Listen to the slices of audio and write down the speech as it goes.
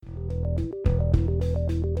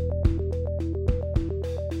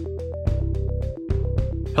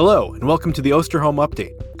Hello, and welcome to the Osterholm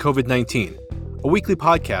Update, COVID-19, a weekly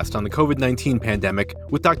podcast on the COVID-19 pandemic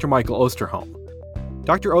with Dr. Michael Osterholm.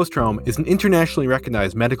 Dr. Osterholm is an internationally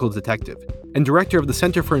recognized medical detective and director of the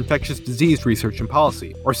Center for Infectious Disease Research and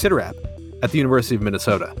Policy, or CIDRAP, at the University of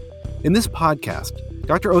Minnesota. In this podcast,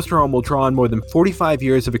 Dr. Osterholm will draw on more than 45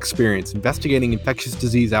 years of experience investigating infectious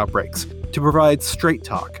disease outbreaks to provide straight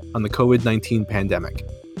talk on the COVID-19 pandemic.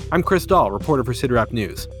 I'm Chris Dahl, reporter for CIDRAP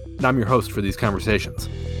News, and I'm your host for these conversations.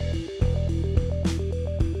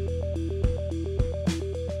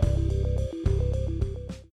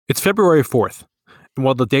 It's February 4th, and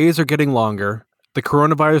while the days are getting longer, the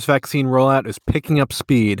coronavirus vaccine rollout is picking up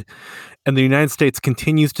speed, and the United States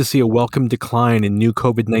continues to see a welcome decline in new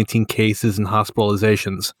COVID-19 cases and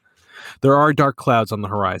hospitalizations. There are dark clouds on the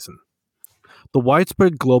horizon. The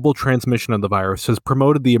widespread global transmission of the virus has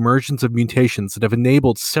promoted the emergence of mutations that have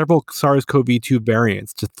enabled several SARS-CoV-2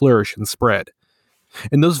 variants to flourish and spread.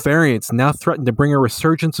 And those variants now threaten to bring a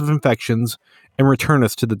resurgence of infections and return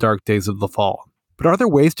us to the dark days of the fall. But are there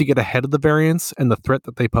ways to get ahead of the variants and the threat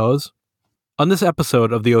that they pose? On this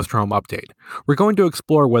episode of the Osterholm Update, we're going to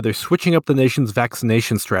explore whether switching up the nation's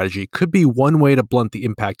vaccination strategy could be one way to blunt the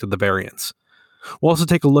impact of the variants. We'll also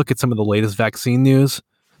take a look at some of the latest vaccine news,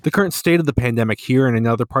 the current state of the pandemic here and in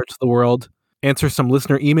other parts of the world, answer some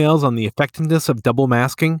listener emails on the effectiveness of double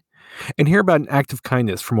masking, and hear about an act of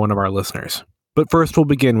kindness from one of our listeners. But first, we'll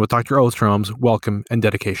begin with Dr. Osterholm's welcome and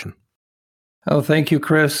dedication. Oh, thank you,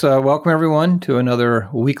 Chris. Welcome, everyone, to another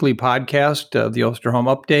weekly podcast of the Osterholm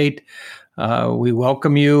Update. We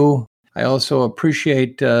welcome you. I also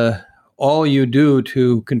appreciate all you do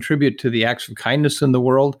to contribute to the acts of kindness in the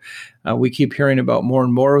world. We keep hearing about more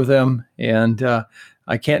and more of them, and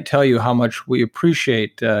I can't tell you how much we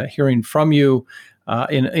appreciate hearing from you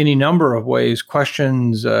in any number of ways,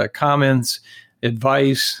 questions, comments,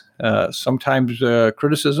 advice, sometimes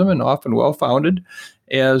criticism, and often well-founded,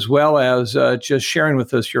 as well as just sharing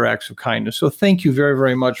with us your acts of kindness. So thank you very,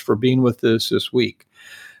 very much for being with us this week.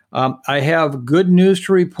 I have good news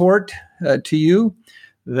to report to you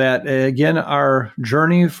that, again, our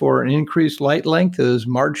journey for an increased light length is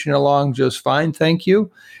marching along just fine, thank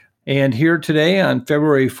you. And here today on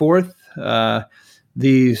February 4th,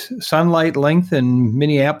 the sunlight length in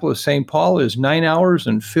Minneapolis, St. Paul is 9 hours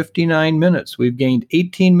and 59 minutes. We've gained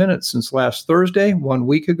 18 minutes since last Thursday, 1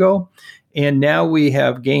 week ago. And now we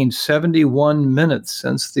have gained 71 minutes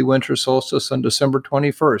since the winter solstice on December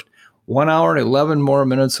 21st. 1 hour and 11 more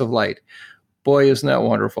minutes of light. Boy, isn't that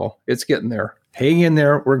wonderful. It's getting there. Hang in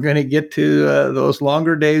there. We're going to get to those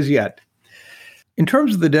longer days yet. In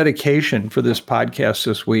terms of the dedication for this podcast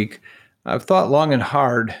this week, I've thought long and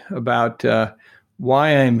hard about why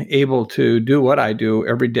I'm able to do what I do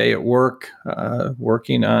every day at work,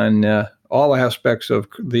 working on all aspects of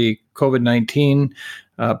the COVID-19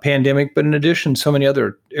 pandemic, but in addition, so many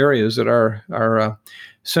other areas that our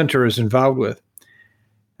center is involved with.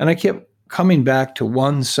 And I kept coming back to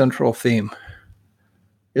one central theme.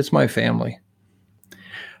 It's my family.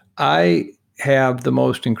 I have the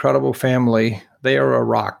most incredible family. They are a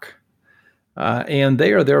rock. And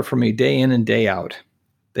they are there for me day in and day out.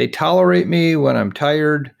 They tolerate me when I'm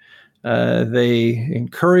tired. They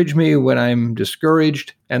encourage me when I'm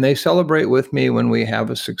discouraged. And they celebrate with me when we have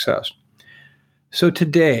a success. So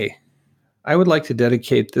today, I would like to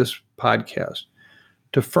dedicate this podcast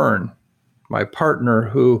to Fern, my partner,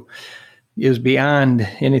 who is beyond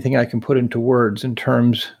anything I can put into words in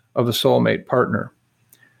terms of a soulmate partner.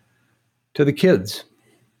 To the kids,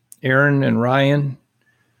 Aaron and Ryan,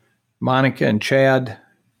 Monica and Chad,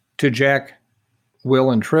 to Jack,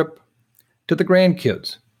 Will and Tripp, to the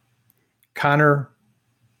grandkids, Connor,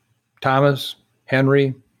 Thomas,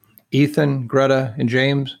 Henry, Ethan, Greta, and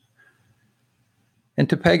James, and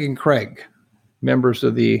to Peg and Craig, members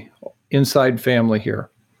of the inside family here.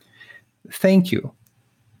 Thank you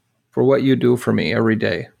for what you do for me every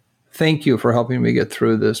day. Thank you for helping me get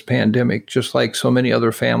through this pandemic, just like so many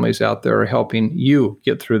other families out there are helping you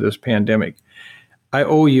get through this pandemic. I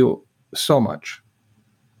owe you so much.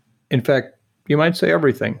 In fact, you might say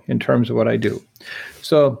everything in terms of what I do.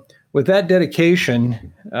 So with that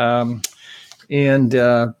dedication, and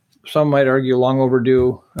some might argue long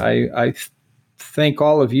overdue, I thank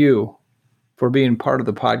all of you for being part of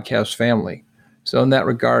the podcast family. So in that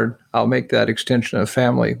regard, I'll make that extension of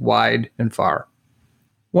family wide and far.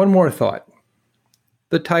 One more thought.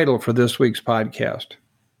 The title for this week's podcast.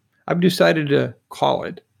 I've decided to call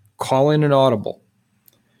it Calling an Audible.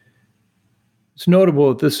 It's notable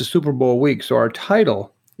that this is Super Bowl week, so our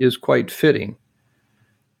title is quite fitting.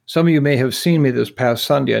 Some of you may have seen me this past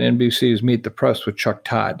Sunday on NBC's Meet the Press with Chuck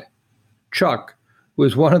Todd. Chuck who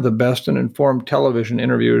is one of the best and informed television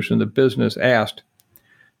interviewers in the business, asked,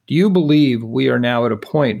 "Do you believe we are now at a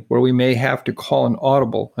point where we may have to call an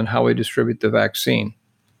audible on how we distribute the vaccine?"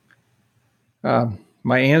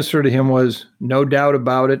 My answer to him was, no doubt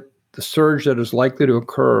about it, the surge that is likely to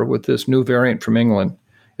occur with this new variant from England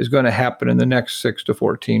is going to happen in the next 6 to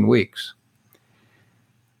 14 weeks.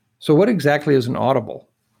 So what exactly is an audible?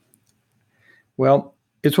 Well,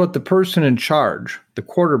 it's what the person in charge, the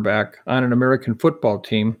quarterback on an American football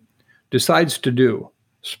team, decides to do,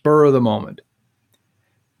 spur of the moment.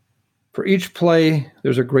 For each play,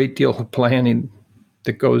 there's a great deal of planning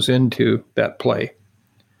that goes into that play.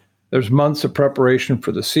 There's months of preparation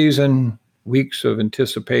for the season, weeks of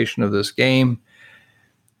anticipation of this game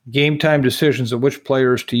time decisions of which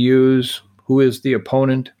players to use, who is the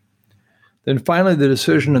opponent, then finally the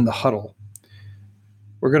decision in the huddle.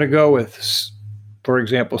 We're going to go with, for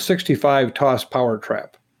example, 65 toss power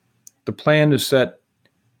trap. The plan is set.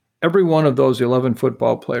 Every one of those 11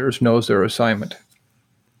 football players knows their assignment.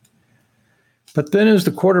 But then as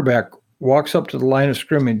the quarterback walks up to the line of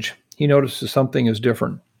scrimmage, he notices something is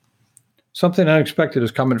different. Something unexpected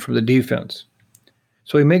is coming from the defense.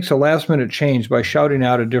 So he makes a last-minute change by shouting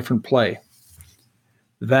out a different play.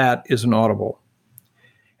 That is an audible.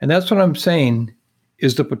 And that's what I'm saying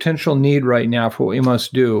is the potential need right now for what we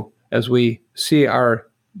must do as we see our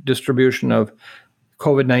distribution of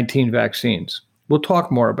COVID-19 vaccines. We'll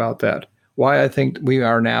talk more about that, why I think we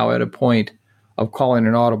are now at a point of calling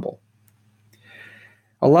an audible.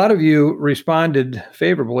 A lot of you responded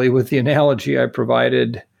favorably with the analogy I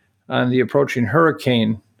provided on the approaching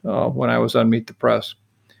hurricane when I was on Meet the Press.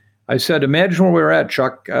 I said, imagine where we're at,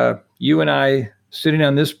 Chuck. You and I sitting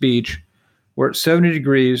on this beach. We're at 70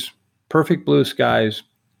 degrees, perfect blue skies,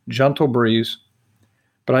 gentle breeze.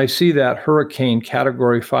 But I see that hurricane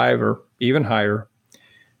category 5 or even higher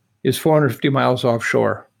is 450 miles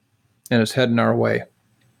offshore and it's heading our way.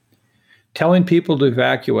 Telling people to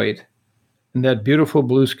evacuate in that beautiful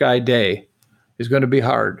blue sky day is going to be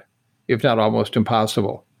hard, if not almost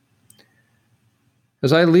impossible.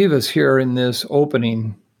 As I leave us here in this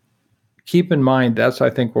opening, keep in mind that's, I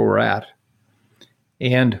think, where we're at.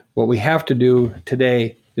 And what we have to do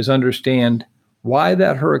today is understand why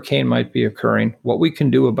that hurricane might be occurring, what we can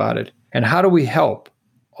do about it, and how do we help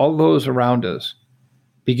all those around us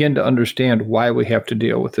begin to understand why we have to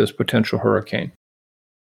deal with this potential hurricane.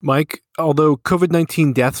 Mike, although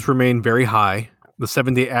COVID-19 deaths remain very high, the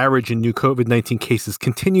 7-day average in new COVID-19 cases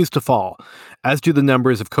continues to fall, as do the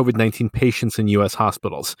numbers of COVID-19 patients in U.S.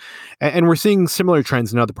 hospitals. And we're seeing similar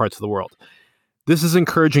trends in other parts of the world. This is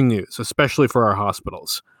encouraging news, especially for our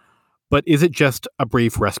hospitals. But is it just a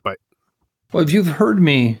brief respite? Well, if you've heard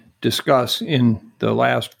me discuss in the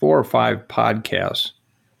last 4 or 5 podcasts,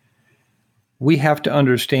 we have to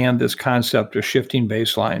understand this concept of shifting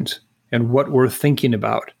baselines and what we're thinking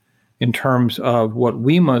about in terms of what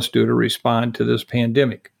we must do to respond to this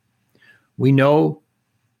pandemic. We know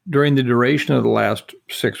during the duration of the last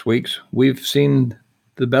 6 weeks, we've seen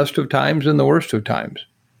the best of times and the worst of times.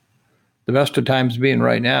 The best of times being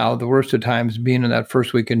right now, the worst of times being in that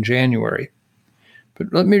first week in January. But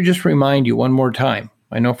let me just remind you one more time.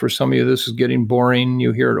 I know for some of you this is getting boring.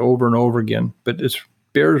 You hear it over and over again, but it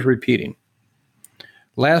bears repeating.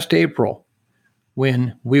 Last April,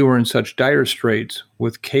 when we were in such dire straits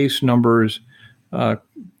with case numbers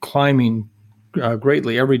climbing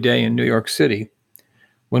greatly every day in New York City,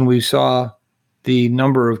 when we saw the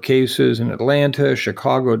number of cases in Atlanta,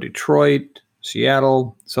 Chicago, Detroit,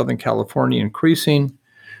 Seattle, Southern California increasing,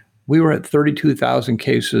 we were at 32,000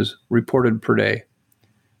 cases reported per day.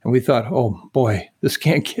 And we thought, oh boy, this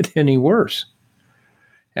can't get any worse.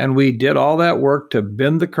 And we did all that work to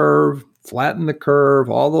bend the curve, flatten the curve,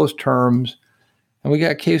 all those terms. And we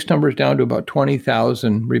got case numbers down to about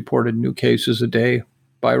 20,000 reported new cases a day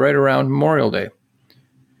by right around Memorial Day.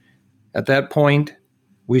 At that point,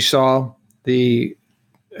 we saw the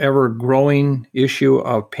ever-growing issue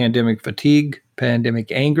of pandemic fatigue,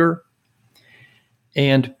 pandemic anger,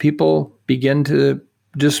 and people begin to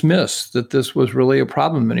dismiss that this was really a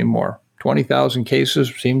problem anymore. 20,000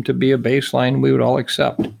 cases seemed to be a baseline we would all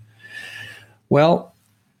accept. Well,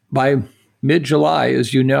 by mid-July,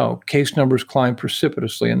 as you know, case numbers climbed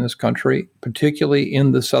precipitously in this country, particularly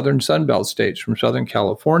in the southern Sunbelt states, from Southern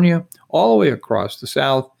California all the way across the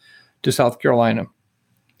South to South Carolina.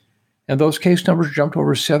 And those case numbers jumped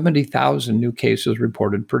over 70,000 new cases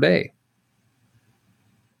reported per day.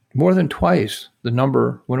 More than twice the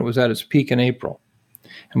number when it was at its peak in April.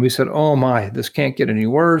 And we said, oh my, this can't get any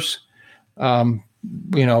worse.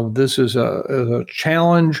 This is a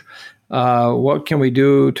challenge. What can we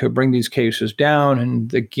do to bring these cases down?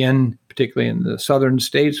 And again, particularly in the southern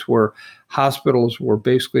states where hospitals were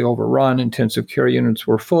basically overrun, intensive care units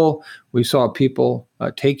were full. We saw people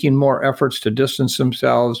taking more efforts to distance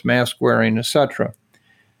themselves, mask wearing, etc.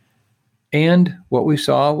 And what we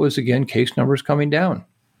saw was, again, case numbers coming down.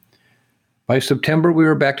 By September, we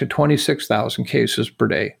were back to 26,000 cases per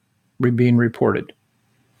day being reported.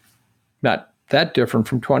 Not that different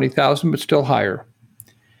from 20,000, but still higher.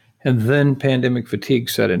 And then pandemic fatigue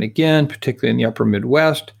set in again, particularly in the upper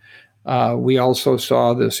Midwest. We also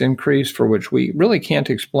saw this increase, for which we really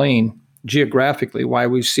can't explain geographically why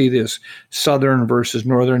we see this southern versus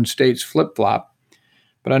northern states flip-flop.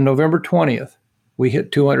 But on November 20th, we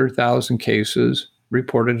hit 200,000 cases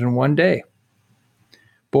reported in one day.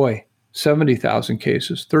 Boy, 70,000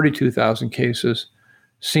 cases, 32,000 cases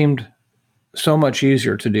seemed so much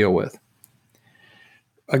easier to deal with.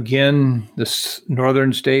 Again, the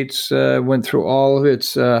northern states went through all of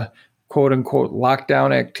its quote-unquote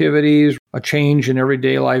lockdown activities, a change in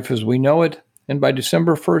everyday life as we know it. And by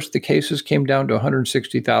December 1st, the cases came down to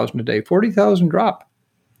 160,000 a day, 40,000 drop.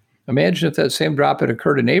 Imagine if that same drop had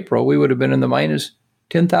occurred in April, we would have been in the minus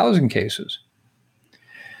 10,000 cases.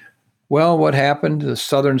 Well, what happened? The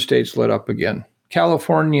southern states lit up again.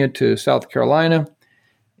 California to South Carolina.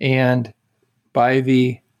 And by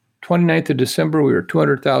the 29th of December, we were at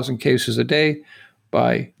 200,000 cases a day.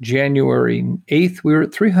 By January 8th, we were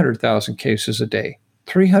at 300,000 cases a day.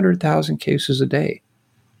 300,000 cases a day.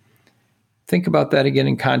 Think about that again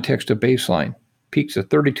in context of baseline. Peaks of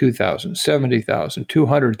 32,000, 70,000,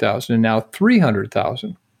 200,000, and now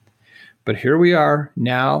 300,000. But here we are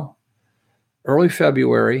now, early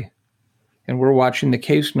February, and we're watching the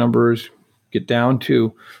case numbers get down to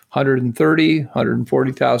 130,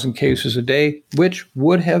 140,000 cases a day, which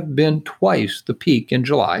would have been twice the peak in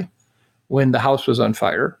July when the house was on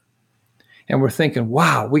fire. And we're thinking,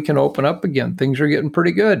 wow, we can open up again. Things are getting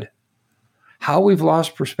pretty good. How we've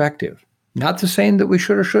lost perspective. Not to saying that we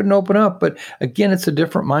should or shouldn't open up, but again, it's a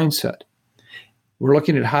different mindset. We're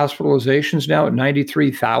looking at hospitalizations now at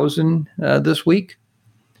 93,000 this week.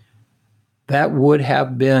 That would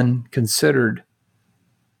have been considered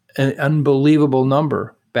an unbelievable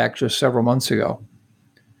number back just several months ago.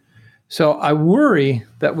 So I worry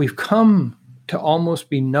that we've come to almost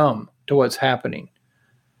be numb to what's happening.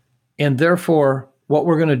 And therefore, what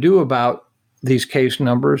we're going to do about these case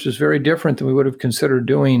numbers is very different than we would have considered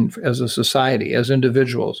doing as a society, as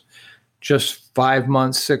individuals, just 5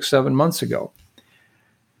 months, 6, 7 months ago.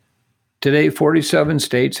 Today, 47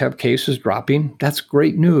 states have cases dropping. That's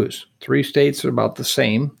great news. 3 states are about the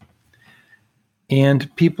same.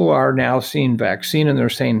 And people are now seeing vaccine and they're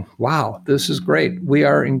saying, wow, this is great. We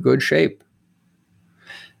are in good shape.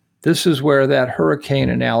 This is where that hurricane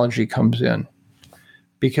analogy comes in,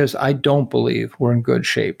 because I don't believe we're in good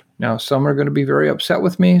shape. Now, some are going to be very upset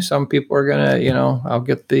with me. Some people are going to, I'll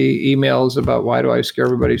get the emails about why do I scare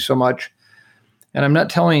everybody so much. And I'm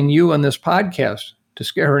not telling you on this podcast to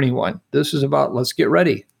scare anyone. This is about let's get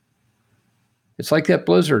ready. It's like that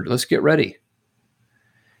blizzard. Let's get ready.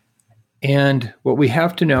 And what we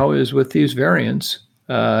have to know is with these variants,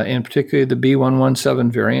 and particularly the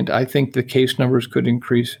B117 variant, I think the case numbers could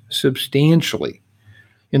increase substantially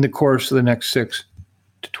in the course of the next 6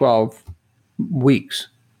 to 12 weeks.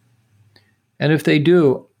 And if they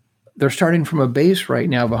do, they're starting from a base right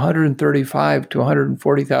now of 135 to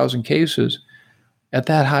 140,000 cases at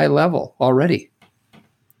that high level already.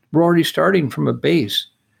 We're already starting from a base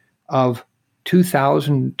of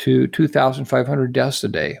 2,000 to 2,500 deaths a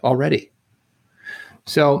day already.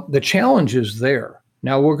 So the challenge is there.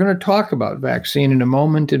 Now, we're going to talk about vaccine in a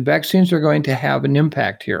moment, and vaccines are going to have an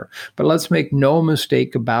impact here. But let's make no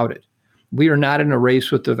mistake about it. We are not in a race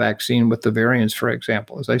with the vaccine, with the variants, for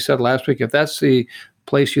example. As I said last week, if that's the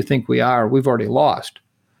place you think we are, we've already lost.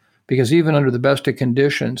 Because even under the best of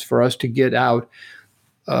conditions, for us to get out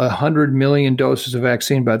 100 million doses of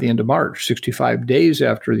vaccine by the end of March, 65 days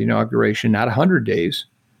after the inauguration, not 100 days,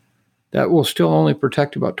 that will still only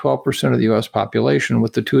protect about 12% of the U.S. population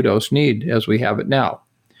with the 2-dose need as we have it now.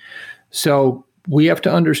 So we have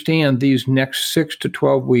to understand these next 6 to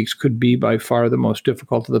 12 weeks could be by far the most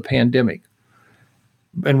difficult of the pandemic.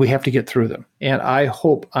 And we have to get through them. And I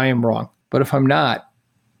hope I am wrong. But if I'm not,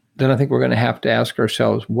 then I think we're going to have to ask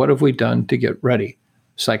ourselves, what have we done to get ready?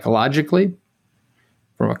 Psychologically,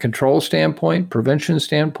 from a control standpoint, prevention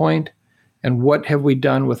standpoint, and what have we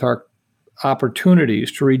done with our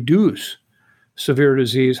opportunities to reduce severe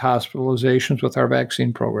disease hospitalizations with our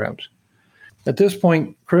vaccine programs? At this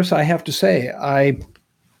point, Chris, I have to say, I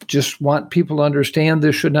just want people to understand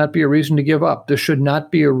this should not be a reason to give up. This should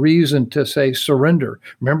not be a reason to say surrender.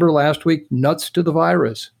 Remember last week, nuts to the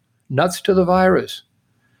virus. Nuts to the virus.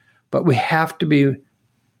 But we have to be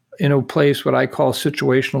in a place what I call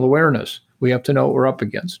situational awareness. We have to know what we're up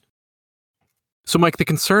against. So, Mike, the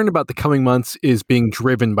concern about the coming months is being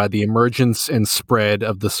driven by the emergence and spread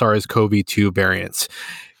of the SARS-CoV-2 variants.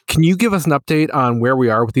 Can you give us an update on where we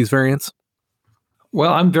are with these variants?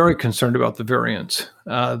 Well, I'm very concerned about the variants.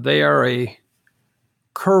 They are a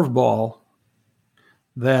curveball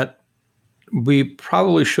that we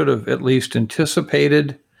probably should have at least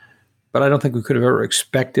anticipated, but I don't think we could have ever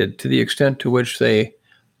expected to the extent to which they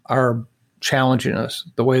are challenging us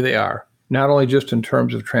the way they are, not only just in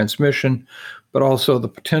terms of transmission, but also the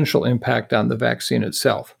potential impact on the vaccine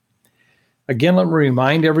itself. Again, let me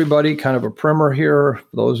remind everybody, kind of a primer here.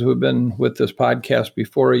 For those who have been with this podcast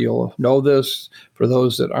before, you'll know this. For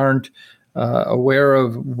those that aren't aware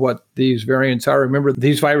of what these variants are, remember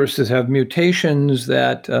these viruses have mutations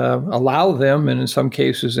that allow them, and in some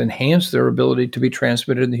cases enhance their ability to be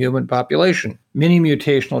transmitted in the human population. Many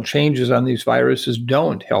mutational changes on these viruses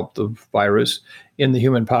don't help the virus in the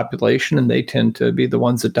human population, and they tend to be the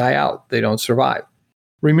ones that die out. They don't survive.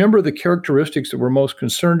 Remember, the characteristics that we're most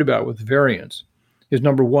concerned about with variants is,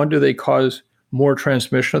 number one, do they cause more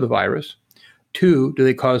transmission of the virus? 2, do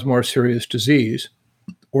they cause more serious disease?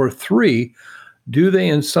 Or 3, do they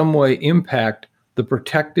in some way impact the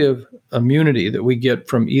protective immunity that we get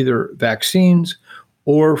from either vaccines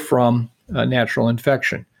or from natural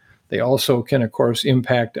infection? They also can, of course,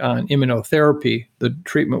 impact on immunotherapy, the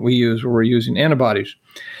treatment we use where we're using antibodies.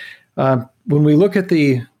 When we look at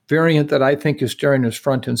the variant that I think is staring us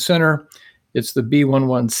front and center, it's the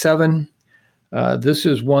B117. This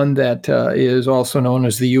is one that is also known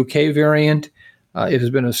as the UK variant. It has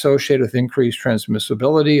been associated with increased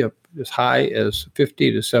transmissibility of as high as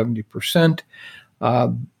 50 to 70%.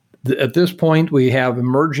 At this point, we have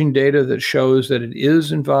emerging data that shows that it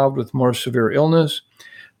is involved with more severe illness,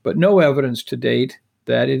 but no evidence to date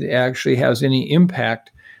that it actually has any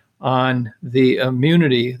impact on the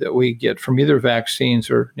immunity that we get from either vaccines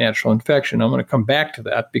or natural infection. I'm going to come back to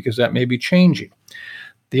that because that may be changing.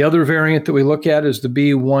 The other variant that we look at is the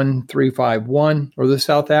B1351, or the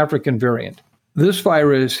South African variant. This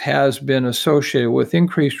virus has been associated with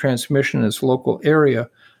increased transmission in its local area,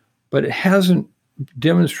 but it hasn't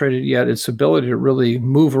demonstrated yet its ability to really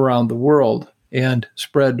move around the world and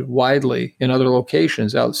spread widely in other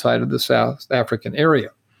locations outside of the South African area.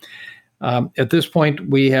 At this point,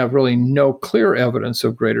 we have really no clear evidence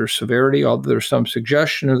of greater severity, although there's some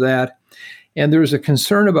suggestion of that. And there's a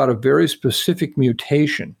concern about a very specific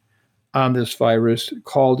mutation on this virus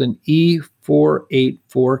called an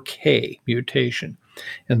E484K mutation.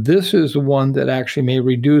 And this is the one that actually may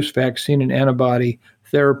reduce vaccine and antibody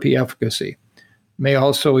therapy efficacy. May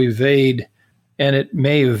also evade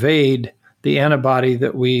the antibody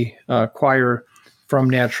that we acquire from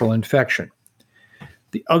natural infection.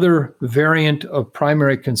 The other variant of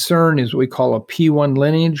primary concern is what we call a P1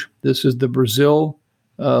 lineage. This is the Brazil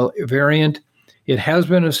variant. It has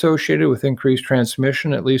been associated with increased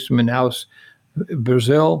transmission, at least in Manaus,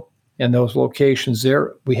 Brazil, and those locations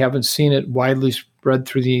there. We haven't seen it widely spread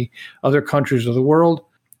through the other countries of the world.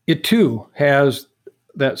 It too has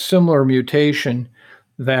that similar mutation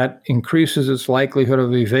that increases its likelihood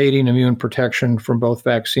of evading immune protection from both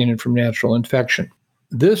vaccine and from natural infection.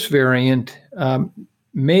 This variant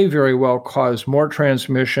may very well cause more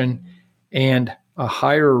transmission and a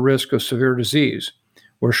higher risk of severe disease.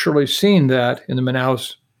 We're surely seeing that in the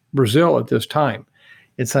Manaus, Brazil at this time.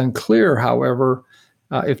 It's unclear, however,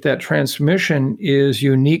 if that transmission is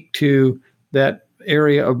unique to that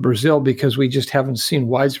area of Brazil because we just haven't seen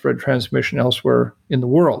widespread transmission elsewhere in the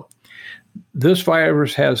world. This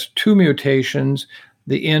virus has 2 mutations,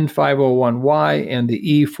 the N501Y and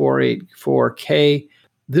the E484K.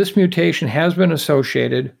 This mutation has been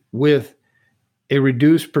associated with a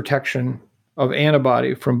reduced protection of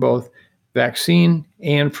antibody from both vaccine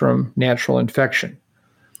and from natural infection.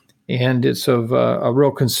 And it's of a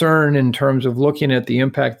real concern in terms of looking at the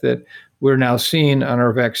impact that we're now seeing on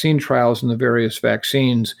our vaccine trials and the various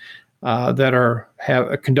vaccines that are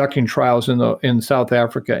conducting trials in South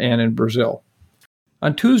Africa and in Brazil.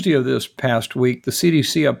 On Tuesday of this past week, the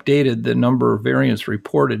CDC updated the number of variants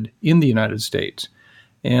reported in the United States.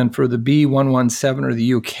 And for the B117 or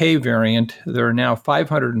the UK variant, there are now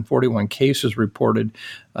 541 cases reported,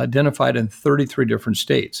 identified in 33 different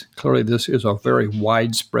states. Clearly, this is a very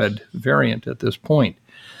widespread variant at this point.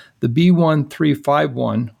 The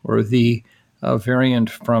B1351, or the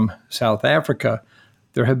variant from South Africa,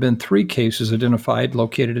 there have been 3 cases identified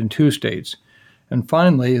located in 2 states. And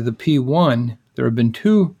finally, the P1, there have been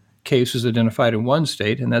 2 cases identified in 1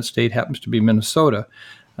 state, and that state happens to be Minnesota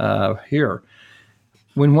here.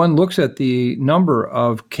 when one looks at the number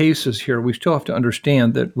of cases here, we still have to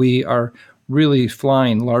understand that we are really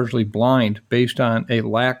flying largely blind based on a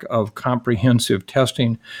lack of comprehensive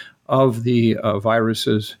testing of the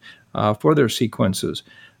viruses for their sequences.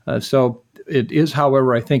 So it is,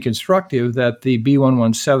 however, I think instructive that the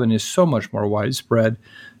B117 is so much more widespread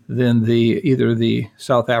than either the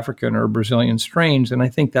South African or Brazilian strains. And I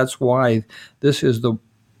think that's why this is the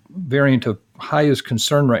variant of highest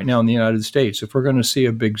concern right now in the United States. If we're going to see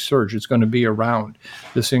a big surge, it's going to be around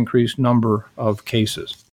this increased number of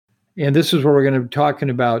cases. And this is where we're going to be talking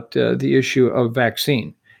about the issue of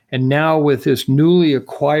vaccine. And now with this newly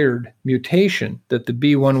acquired mutation that the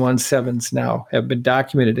B117s now have been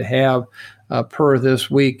documented to have per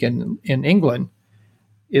this week in England,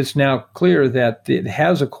 it's now clear that it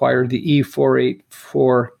has acquired the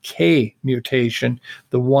E484K mutation,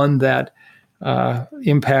 the one that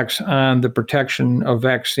impacts on the protection of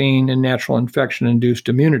vaccine and natural infection-induced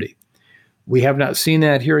immunity. We have not seen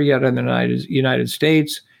that here yet in the United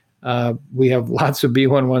States. We have lots of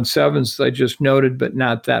B117s, I just noted, but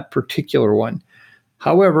not that particular one.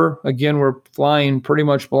 However, again, we're flying pretty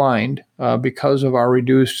much blind because of our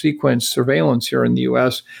reduced sequence surveillance here in the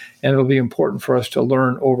U.S., and it'll be important for us to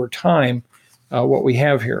learn over time what we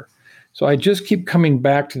have here. So I just keep coming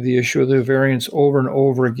back to the issue of the variants over and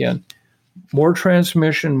over again. More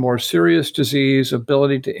transmission, more serious disease,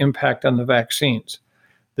 ability to impact on the vaccines.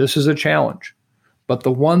 This is a challenge. But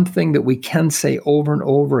the one thing that we can say over and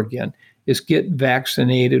over again is get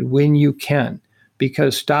vaccinated when you can,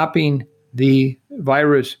 because stopping the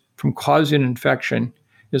virus from causing infection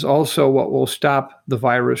is also what will stop the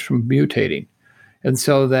virus from mutating. And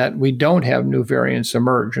so that we don't have new variants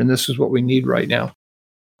emerge. And this is what we need right now.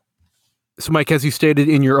 So, Mike, as you stated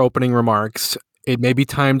in your opening remarks, it may be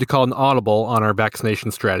time to call an audible on our vaccination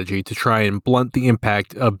strategy to try and blunt the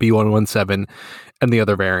impact of B117 and the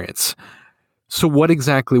other variants. So what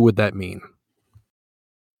exactly would that mean?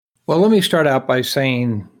 Well, let me start out by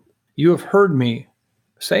saying you have heard me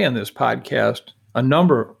say on this podcast a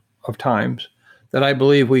number of times that I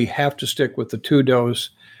believe we have to stick with the 2-dose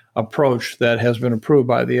approach that has been approved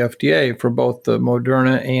by the FDA for both the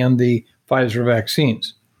Moderna and the Pfizer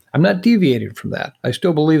vaccines. I'm not deviating from that. I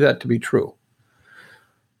still believe that to be true.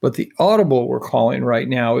 But the audible we're calling right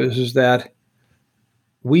now is that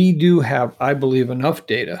we do have, I believe, enough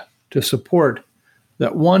data to support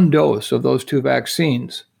that 1 dose of those 2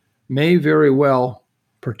 vaccines may very well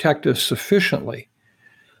protect us sufficiently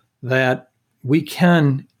that we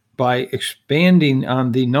can, by expanding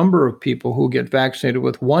on the number of people who get vaccinated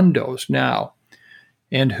with 1 dose now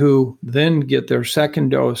and who then get their second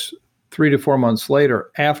dose 3 to 4 months later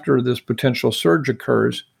after this potential surge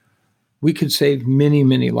occurs, we could save many,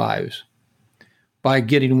 many lives by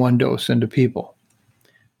getting 1 dose into people.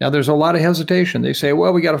 Now, there's a lot of hesitation. They say,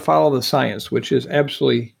 well, we got to follow the science, which is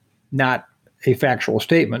absolutely not a factual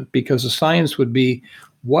statement, because the science would be,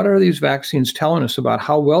 what are these vaccines telling us about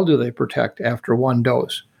how well do they protect after 1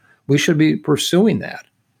 dose? We should be pursuing that.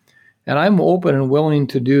 And I'm open and willing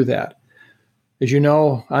to do that. As you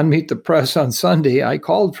know, on Meet the Press on Sunday, I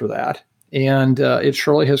called for that. And it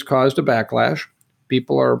surely has caused a backlash.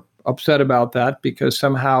 People are upset about that because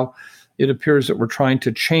somehow it appears that we're trying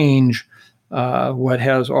to change what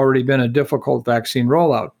has already been a difficult vaccine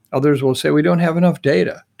rollout. Others will say we don't have enough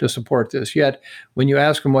data to support this. Yet, when you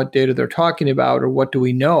ask them what data they're talking about or what do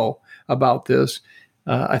we know about this,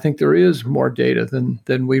 I think there is more data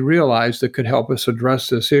than we realize that could help us address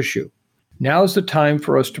this issue. Now is the time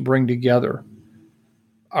for us to bring together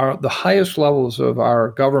the highest levels of our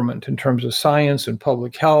government in terms of science and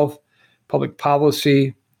public health, public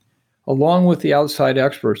policy, along with the outside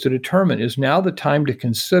experts to determine, is now the time to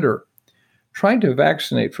consider trying to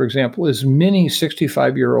vaccinate, for example, as many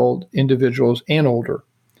 65-year-old individuals and older,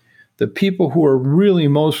 the people who are really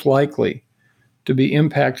most likely to be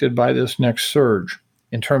impacted by this next surge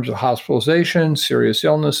in terms of hospitalization, serious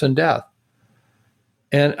illness, and death.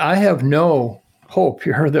 And I have no hope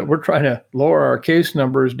here that we're trying to lower our case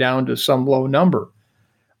numbers down to some low number.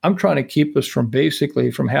 I'm trying to keep us from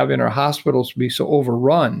having our hospitals be so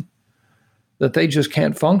overrun that they just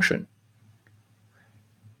can't function.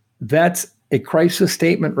 That's a crisis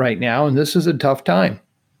statement right now, and this is a tough time.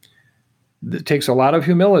 It takes a lot of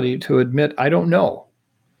humility to admit, I don't know,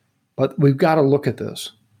 but we've got to look at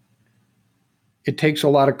this. It takes a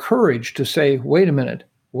lot of courage to say, wait a minute,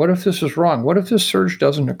 what if this is wrong? What if this surge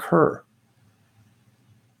doesn't occur?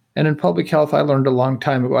 And in public health, I learned a long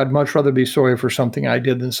time ago, I'd much rather be sorry for something I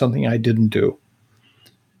did than something I didn't do.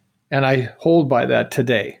 And I hold by that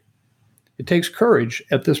today. It takes courage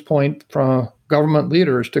at this point from government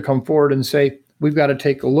leaders to come forward and say, we've got to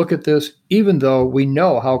take a look at this, even though we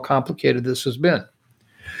know how complicated this has been.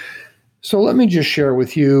 So let me just share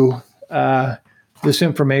with you this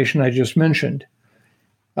information I just mentioned.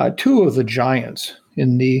 Two of the giants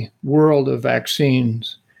in the world of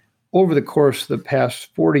vaccines over the course of the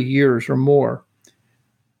past 40 years or more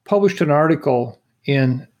published an article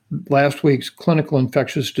in last week's Clinical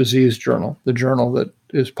Infectious Disease Journal, the journal that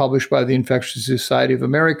is published by the Infectious Society of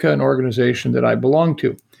America, an organization that I belong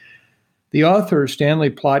to. The authors, Stanley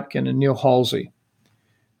Plotkin and Neil Halsey,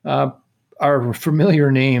 are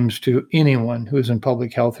familiar names to anyone who is in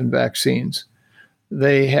public health and vaccines.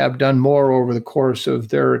 They have done more over the course of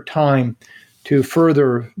their time to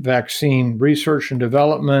further vaccine research and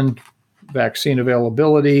development, vaccine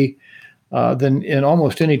availability, than in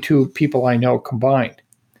almost any two people I know combined.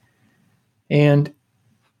 And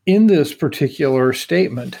in this particular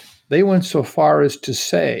statement, they went so far as to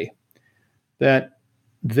say that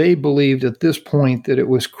they believed at this point that it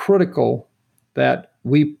was critical that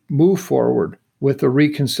we move forward with a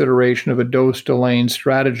reconsideration of a dose delaying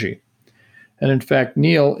strategy. And in fact,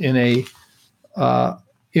 Neil, in a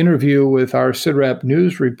interview with our CIDRAP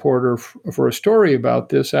news reporter for a story about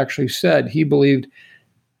this, actually said he believed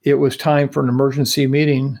it was time for an emergency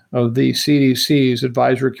meeting of the CDC's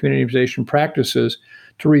Advisory Community Immunization Practices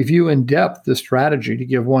to review in depth the strategy to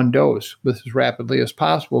give one dose as rapidly as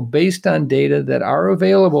possible based on data that are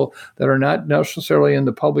available that are not necessarily in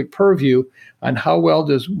the public purview on how well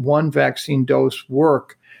does one vaccine dose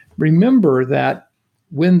work. Remember that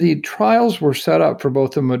when the trials were set up for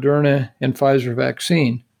both the Moderna and Pfizer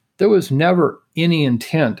vaccine, there was never any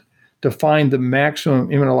intent to find the maximum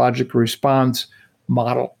immunologic response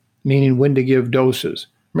model, meaning when to give doses.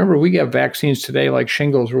 Remember, we get vaccines today like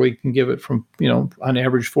shingles where we can give it from, on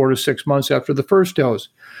average 4 to 6 months after the first dose.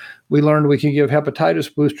 We learned we can give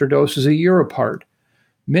hepatitis booster doses a year apart.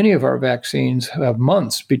 Many of our vaccines have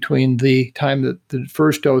months between the time that the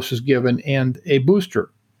first dose is given and a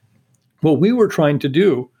booster. What we were trying to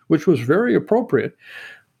do, which was very appropriate,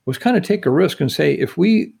 was kind of take a risk and say, if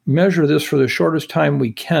we measure this for the shortest time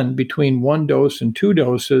we can between one dose and two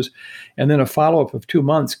doses, and then a follow-up of 2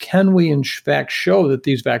 months, can we in fact show that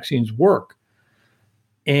these vaccines work?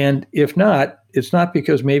 And if not, it's not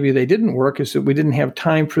because maybe they didn't work, it's that we didn't have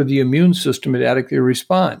time for the immune system to adequately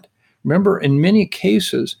respond. Remember, in many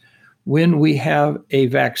cases, when we have a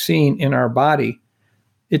vaccine in our body,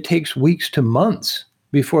 it takes weeks to months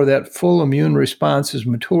before that full immune response is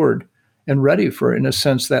matured and ready for, in a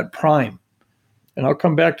sense, that prime. And I'll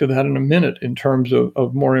come back to that in a minute in terms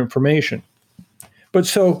of more information. But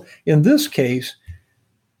so in this case,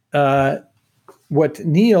 what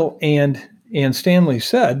Neil and Stanley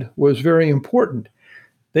said was very important.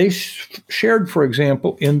 They shared, for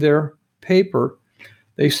example, in their paper,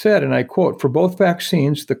 they said, and I quote, "For both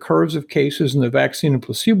vaccines, the curves of cases in the vaccine and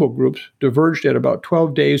placebo groups diverged at about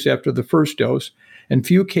 12 days after the first dose, and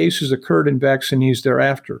few cases occurred in vaccinees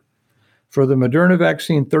thereafter. For the Moderna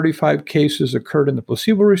vaccine, 35 cases occurred in the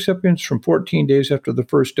placebo recipients from 14 days after the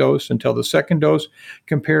first dose until the second dose,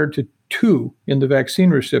 compared to 2 in the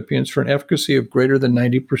vaccine recipients for an efficacy of greater than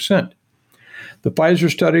 90%. The Pfizer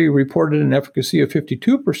study reported an efficacy of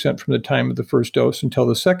 52% from the time of the first dose until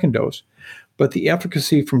the second dose, but the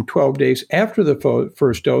efficacy from 12 days after the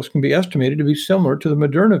first dose can be estimated to be similar to the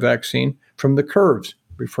Moderna vaccine from the curves,"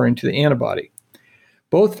 referring to the antibody.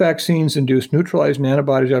 "Both vaccines induced neutralizing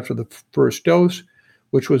antibodies after the first dose,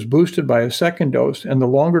 which was boosted by a second dose, and the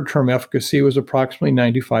longer-term efficacy was approximately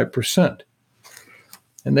 95%.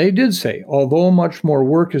 And they did say, although much more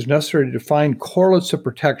work is necessary to find correlates of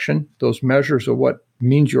protection, those measures of what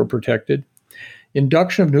means you're protected,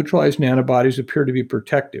 induction of neutralizing antibodies appear to be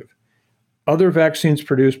protective. Other vaccines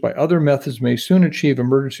produced by other methods may soon achieve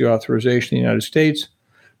emergency authorization in the United States,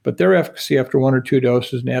 but their efficacy after 1 or 2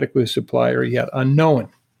 doses and adequate supply are yet unknown."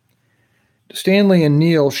 Stanley and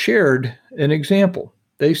Neil shared an example.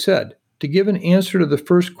 They said, to give an answer to the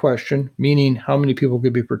first question, meaning how many people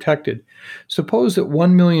could be protected, suppose that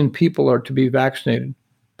 1 million people are to be vaccinated,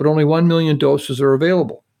 but only 1 million doses are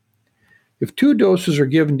available. If 2 doses are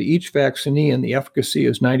given to each vaccinee and the efficacy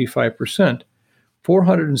is 95%,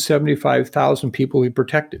 475,000 people will be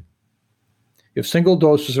protected. If single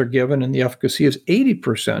doses are given and the efficacy is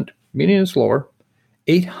 80%, meaning it's lower,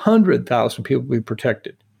 800,000 people will be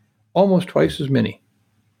protected, almost twice as many.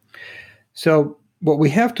 So what we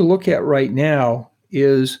have to look at right now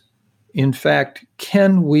is, in fact,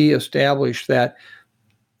 can we establish that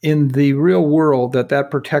in the real world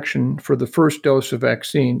that protection for the first dose of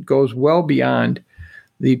vaccine goes well beyond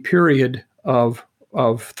the period of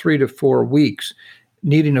 3 to 4 weeks,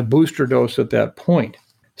 needing a booster dose at that point.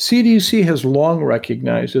 CDC has long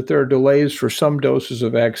recognized that there are delays for some doses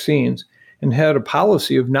of vaccines and had a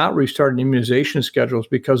policy of not restarting immunization schedules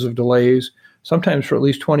because of delays, sometimes for at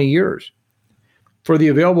least 20 years. For the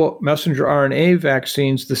available messenger RNA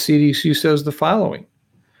vaccines, the CDC says the following: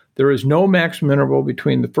 there is no maximum interval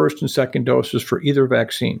between the first and second doses for either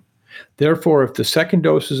vaccine. Therefore, if the second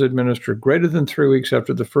dose is administered greater than 3 weeks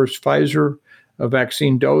after the first Pfizer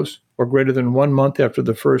vaccine dose or greater than 1 month after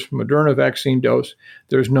the first Moderna vaccine dose,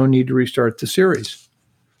 there's no need to restart the series.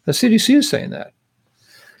 The CDC is saying that.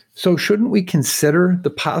 So shouldn't we consider the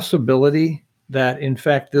possibility that, in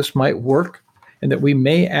fact, this might work and that we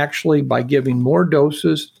may actually, by giving more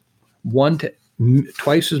doses,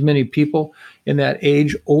 twice as many people in that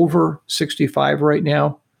age over 65 right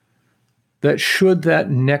now, that should that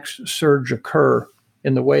next surge occur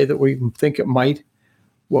in the way that we think it might,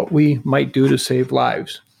 what we might do to save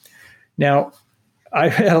lives? Now,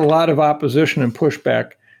 I've had a lot of opposition and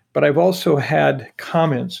pushback, but I've also had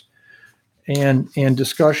comments and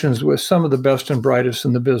discussions with some of the best and brightest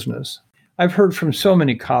in the business. I've heard from so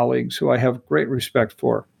many colleagues who I have great respect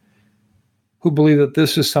for, who believe that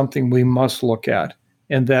this is something we must look at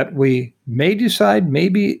and that we may decide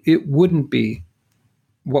maybe it wouldn't be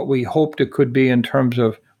what we hoped it could be in terms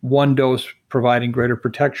of one dose providing greater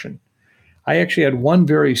protection. I actually had one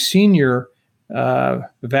very senior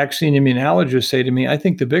vaccine immunologist say to me, I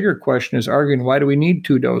think the bigger question is arguing why do we need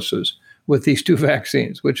 2 doses with these 2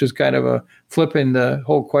 vaccines, which is kind of a flipping the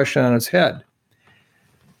whole question on its head.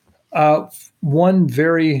 One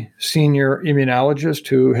very senior immunologist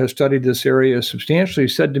who has studied this area substantially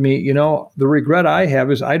said to me, the regret I have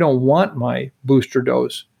is I don't want my booster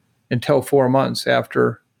dose until 4 months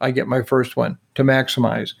after I get my first one to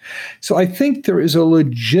maximize. So I think there is a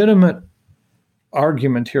legitimate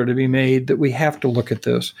argument here to be made that we have to look at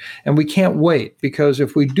this, and we can't wait, because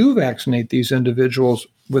if we do vaccinate these individuals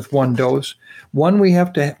with 1 dose, we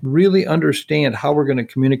have to really understand how we're going to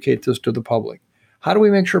communicate this to the public. How do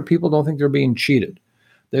we make sure people don't think they're being cheated?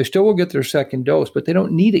 They still will get their second dose, but they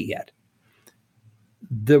don't need it yet.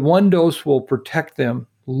 The 1 dose will protect them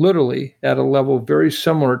literally at a level very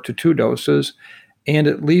similar to 2 doses, and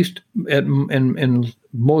at least, and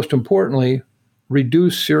most importantly,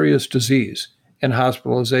 reduce serious disease and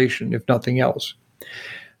hospitalization, if nothing else.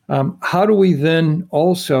 How do we then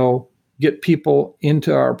also get people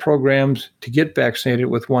into our programs to get vaccinated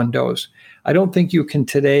with 1 dose? I don't think you can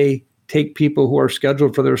today take people who are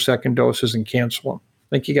scheduled for their second doses and cancel them.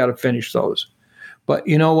 I think you got to finish those. But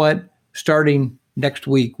you know what? Starting next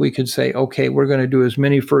week, we could say, okay, we're going to do as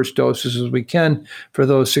many first doses as we can for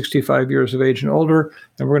those 65 years of age and older,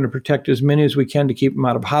 and we're going to protect as many as we can to keep them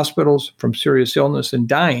out of hospitals from serious illness and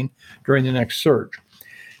dying during the next surge.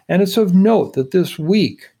 And it's of note that this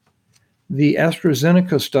week, the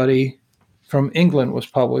AstraZeneca study from England was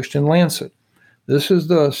published in Lancet. This is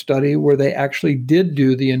the study where they actually did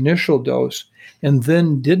do the initial dose and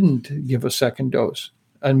then didn't give a second dose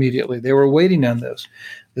immediately. They were waiting on this.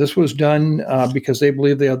 This was done because they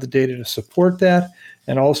believe they have the data to support that.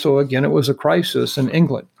 And also, again, it was a crisis in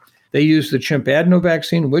England. They used the chimp adeno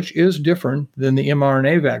vaccine, which is different than the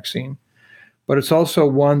mRNA vaccine, but it's also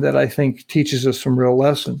one that I think teaches us some real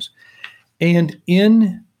lessons. And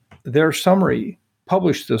in their summary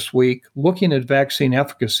published this week, looking at vaccine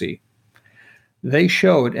efficacy, they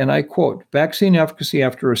showed, and I quote, vaccine efficacy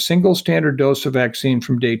after a single standard dose of vaccine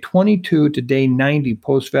from day 22 to day 90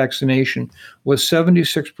 post-vaccination was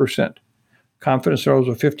 76%. Confidence intervals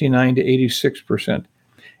were 59 to 86%.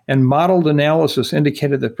 And modeled analysis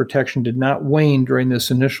indicated that protection did not wane during this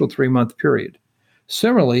initial 3-month period.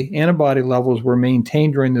 Similarly, antibody levels were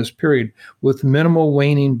maintained during this period with minimal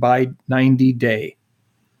waning by 90 day.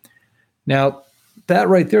 Now, that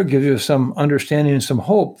right there gives you some understanding and some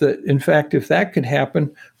hope that, in fact, if that could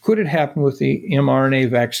happen, could it happen with the mRNA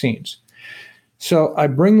vaccines? So I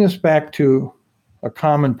bring this back to a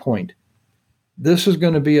common point. This is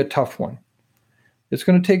going to be a tough one. It's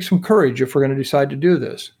going to take some courage if we're going to decide to do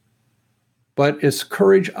this. But it's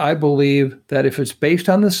courage, I believe, that if it's based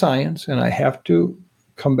on the science, and I have to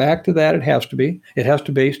come back to that, it has to be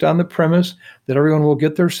based on the premise that everyone will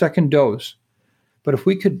get their second dose. But if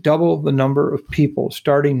we could double the number of people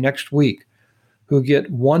starting next week who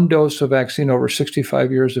get 1 dose of vaccine over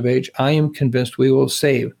 65 years of age, I am convinced we will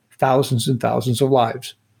save thousands and thousands of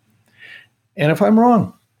lives. And if I'm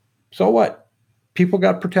wrong, so what? People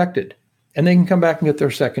got protected, and they can come back and get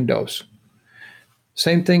their second dose.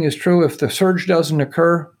 Same thing is true if the surge doesn't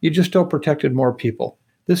occur, you just still protected more people.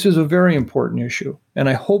 This is a very important issue, and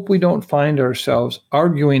I hope we don't find ourselves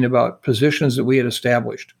arguing about positions that we had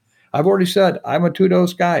established. I've already said I'm a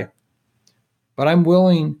 2-dose guy, but I'm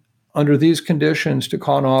willing under these conditions to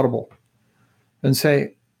call an audible and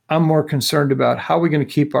say, I'm more concerned about how we're going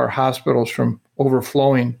to keep our hospitals from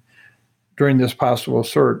overflowing during this possible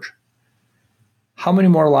surge. How many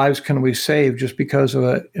more lives can we save just because of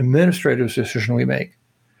an administrative decision we make?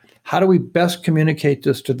 How do we best communicate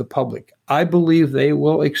this to the public? I believe they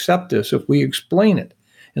will accept this if we explain it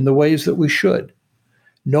in the ways that we should.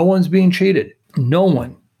 No one's being cheated. No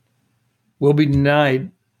one will be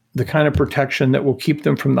denied the kind of protection that will keep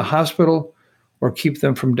them from the hospital or keep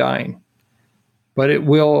them from dying. But it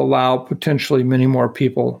will allow potentially many more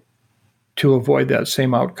people to avoid that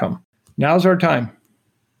same outcome. Now's our time.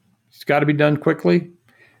 It's got to be done quickly.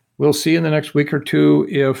 We'll see in the next week or two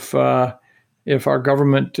if our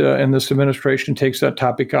government and this administration takes that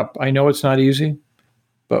topic up. I know it's not easy,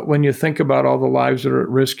 but when you think about all the lives that are at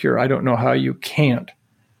risk here, I don't know how you can't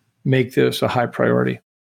make this a high priority.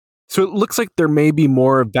 So it looks like there may be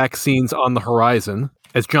more vaccines on the horizon,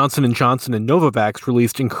 as Johnson & Johnson and Novavax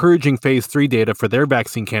released encouraging phase 3 data for their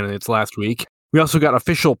vaccine candidates last week. We also got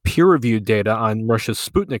official peer-reviewed data on Russia's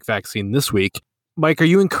Sputnik vaccine this week. Mike, are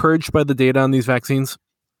you encouraged by the data on these vaccines?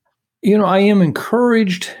 I am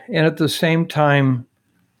encouraged, and at the same time,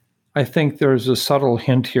 I think there's a subtle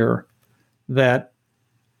hint here that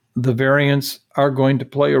the variants are going to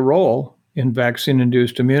play a role in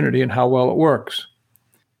vaccine-induced immunity and how well it works.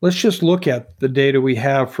 Let's just look at the data we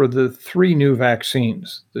have for the 3 new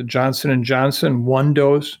vaccines. The Johnson & Johnson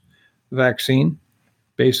one-dose vaccine,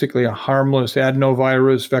 basically a harmless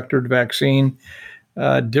adenovirus vectored vaccine,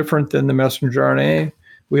 different than the messenger RNA.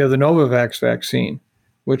 We have the Novavax vaccine,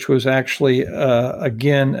 which was actually,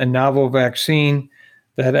 again, a novel vaccine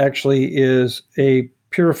that actually is a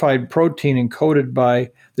purified protein encoded by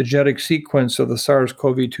the genetic sequence of the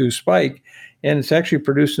SARS-CoV-2 spike, and it's actually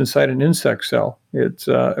produced inside an insect cell. It's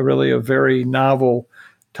really a very novel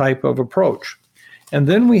type of approach. And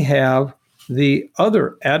then we have the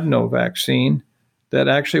other adeno vaccine that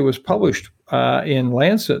actually was published in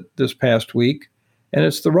Lancet this past week, and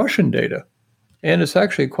it's the Russian data, and it's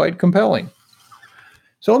actually quite compelling.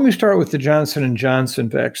 So let me start with the Johnson & Johnson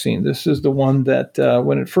vaccine. This is the one that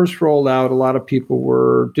when it first rolled out, a lot of people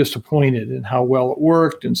were disappointed in how well it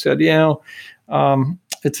worked and said,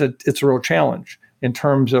 it's a real challenge in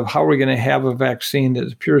terms of how we're going to have a vaccine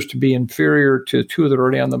that appears to be inferior to 2 that are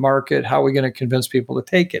already on the market. How are we going to convince people to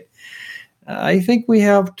take it? I think we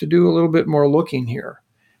have to do a little bit more looking here.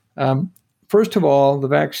 First of all, the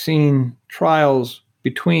vaccine trials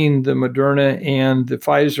between the Moderna and the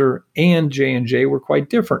Pfizer and J&J were quite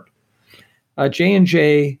different.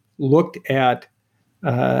 J&J looked at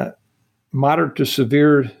moderate to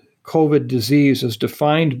severe COVID disease as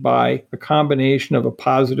defined by a combination of a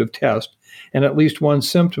positive test and at least one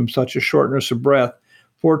symptom, such as shortness of breath,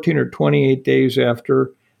 14 or 28 days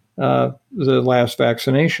after the last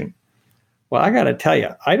vaccination. Well, I got to tell you,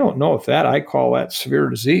 I don't know if I call that severe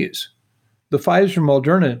disease. The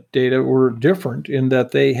Pfizer-Moderna data were different in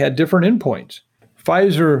that they had different endpoints.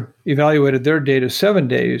 Pfizer evaluated their data 7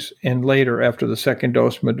 days and later after the second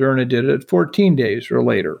dose. Moderna did it at 14 days or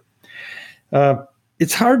later.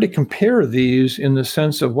 It's hard to compare these in the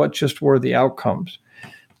sense of what just were the outcomes.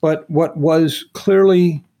 But what was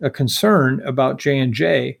clearly a concern about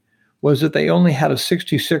J&J was that they only had a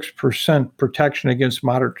 66% protection against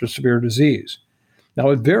moderate to severe disease. Now,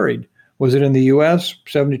 it varied. Was it in the U.S.?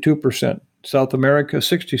 72%. South America,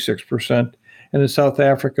 66%. And in South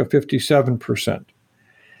Africa, 57%.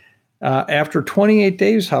 After 28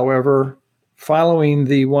 days, however, following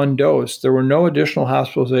the one dose, there were no additional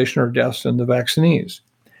hospitalization or deaths in the vaccinees.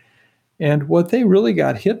 And what they really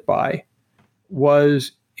got hit by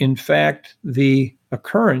was, in fact, the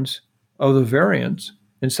occurrence of the variants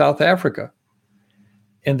in South Africa.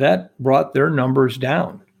 And that brought their numbers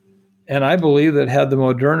down. And I believe that had the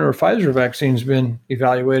Moderna or Pfizer vaccines been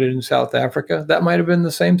evaluated in South Africa, that might have been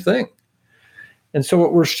the same thing. And so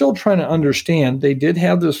what we're still trying to understand, they did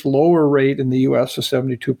have this lower rate in the U.S. of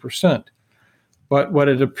 72%. But what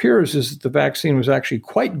it appears is that the vaccine was actually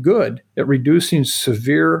quite good at reducing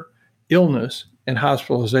severe illness and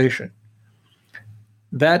hospitalization.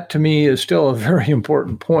 That, to me, is still a very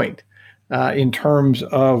important point in terms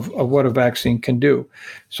of what a vaccine can do.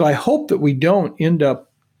 So I hope that we don't end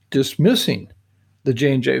up dismissing the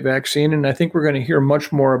J&J vaccine, and I think we're going to hear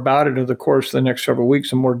much more about it in the course of the next several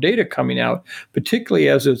weeks and more data coming out, particularly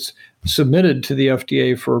as it's submitted to the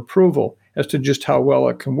FDA for approval as to just how well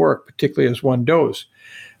it can work, particularly as one dose.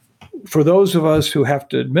 For those of us who have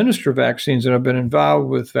to administer vaccines and have been involved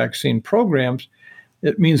with vaccine programs,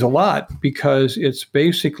 it means a lot because it's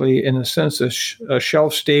basically, in a sense, a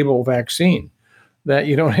shelf-stable vaccine. that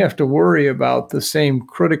you don't have to worry about the same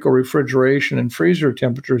critical refrigeration and freezer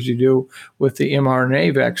temperatures you do with the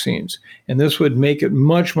mRNA vaccines. And this would make it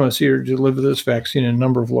much, much easier to deliver this vaccine in a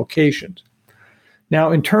number of locations.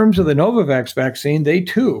 Now, in terms of the Novavax vaccine, they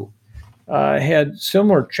too had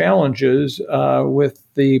similar challenges with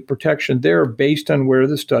the protection there based on where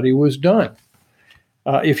the study was done.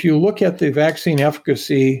 If you look at the vaccine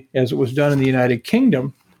efficacy as it was done in the United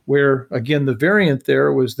Kingdom, where, again, the variant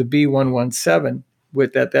there was the B117,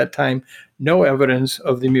 with at that time no evidence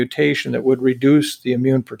of the mutation that would reduce the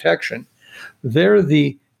immune protection, there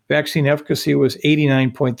the vaccine efficacy was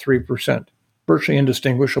 89.3%, virtually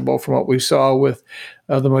indistinguishable from what we saw with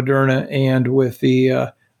the Moderna and with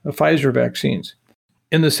the Pfizer vaccines.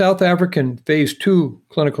 In the South African phase 2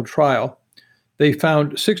 clinical trial, they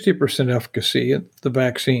found 60% efficacy in the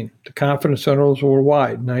vaccine. The confidence intervals were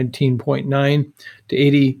wide, 19.9 to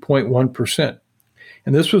 80.1%.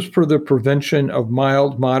 And this was for the prevention of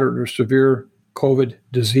mild, moderate, or severe COVID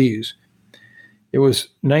disease. It was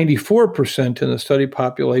 94% in the study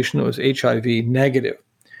population that was HIV negative.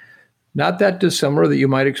 Not that dissimilar that you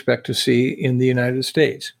might expect to see in the United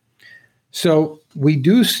States. So we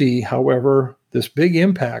do see, however, this big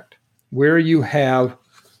impact where you have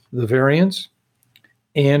the variants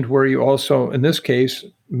and where you also, in this case,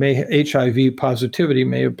 HIV positivity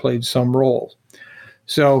may have played some role.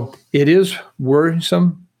 So it is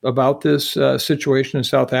worrisome about this situation in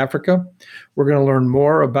South Africa. We're going to learn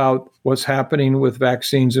more about what's happening with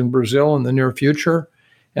vaccines in Brazil in the near future.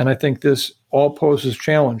 And I think this all poses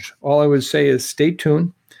challenge. All I would say is stay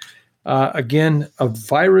tuned. Again, a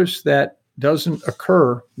virus that doesn't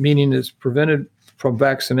occur, meaning is prevented from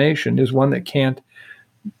vaccination, is one that can't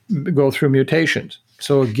go through mutations.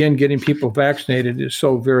 So again, getting people vaccinated is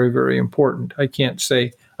so very, very important. I can't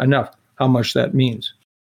say enough how much that means.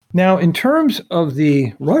 Now, in terms of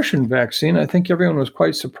the Russian vaccine, I think everyone was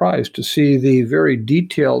quite surprised to see the very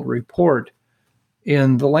detailed report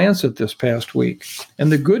in The Lancet this past week.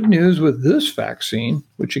 And the good news with this vaccine,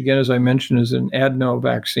 which again, as I mentioned, is an adeno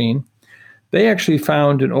vaccine, they actually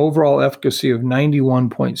found an overall efficacy of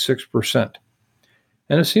 91.6%.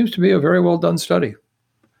 And it seems to be a very well done study.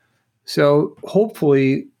 So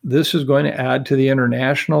hopefully this is going to add to the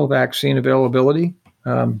international vaccine availability.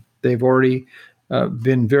 They've already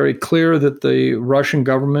been very clear that the Russian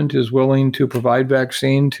government is willing to provide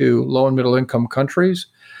vaccine to low and middle income countries.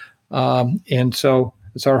 And so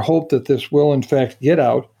it's our hope that this will, in fact, get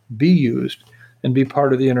out, be used, and be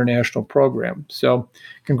part of the international program. So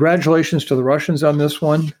congratulations to the Russians on this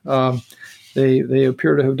one. They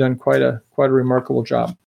appear to have done quite a remarkable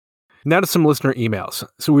job. Now to some listener emails.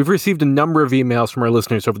 So we've received a number of emails from our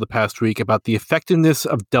listeners over the past week about the effectiveness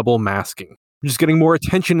of double masking, which is getting more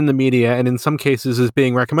attention in the media and in some cases is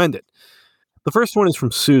being recommended. The first one is from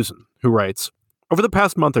Susan, who writes, "Over the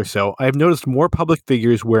past month or so, I have noticed more public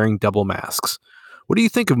figures wearing double masks. What do you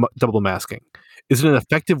think of double masking? Is it an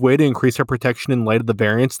effective way to increase our protection in light of the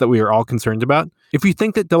variants that we are all concerned about? If you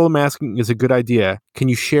think that double masking is a good idea, can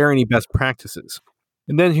you share any best practices?"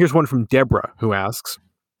 And then here's one from Deborah, who asks,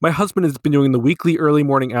 "My husband has been doing the weekly early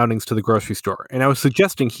morning outings to the grocery store, and I was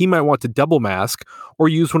suggesting he might want to double mask or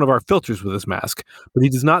use one of our filters with his mask, but he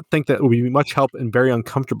does not think that it would be much help and very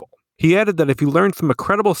uncomfortable. He added that if he learned from a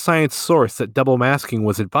credible science source that double masking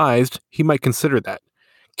was advised, he might consider that.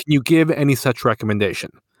 Can you give any such recommendation?"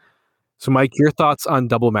 So Mike, your thoughts on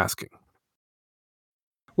double masking?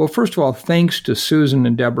 Well, first of all, thanks to Susan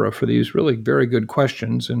and Deborah for these really very good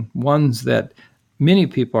questions and ones that many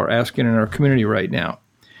people are asking in our community right now.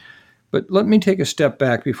 But let me take a step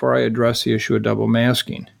back before I address the issue of double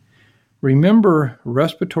masking. Remember,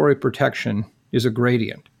 respiratory protection is a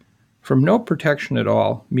gradient. From no protection at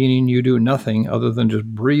all, meaning you do nothing other than just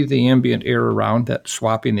breathe the ambient air around, that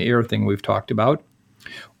swapping the air thing we've talked about,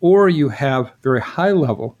 or you have very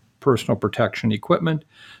high-level personal protection equipment,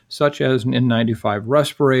 such as an N95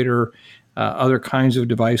 respirator. Other kinds of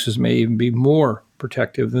devices may even be more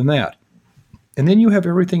protective than that. And then you have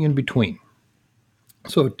everything in between.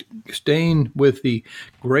 So staying with the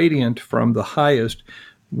gradient from the highest,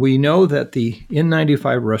 we know that the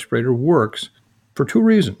N95 respirator works for two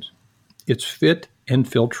reasons. It's fit and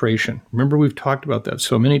filtration. Remember, we've talked about that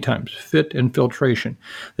so many times, fit and filtration.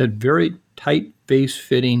 That very tight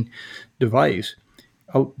face-fitting device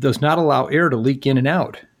does not allow air to leak in and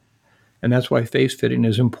out. And that's why face fitting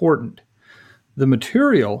is important. The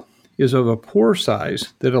material is of a pore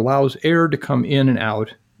size that allows air to come in and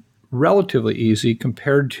out relatively easy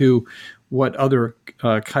compared to what other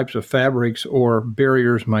types of fabrics or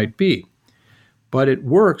barriers might be. But it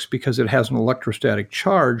works because it has an electrostatic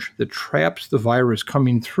charge that traps the virus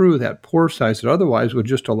coming through that pore size that otherwise would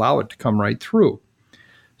just allow it to come right through.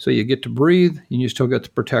 So you get to breathe, and you still get the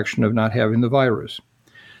protection of not having the virus.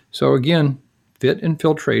 So again, fit and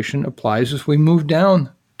filtration applies as we move down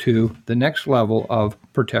to the next level of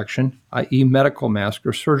protection, i.e. medical mask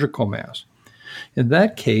or surgical mask. In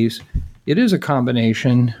that case, it is a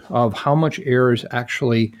combination of how much air is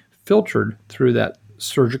actually filtered through that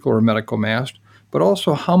surgical or medical mask, but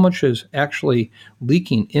also how much is actually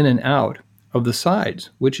leaking in and out of the sides,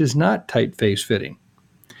 which is not tight face fitting.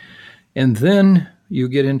 And then you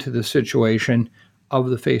get into the situation of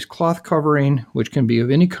the face cloth covering, which can be of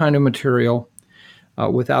any kind of material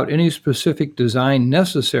without any specific design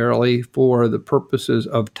necessarily for the purposes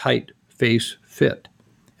of tight face fit.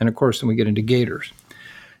 And of course, then we get into gaiters.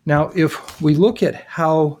 Now, if we look at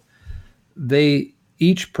how they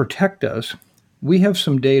each protect us, we have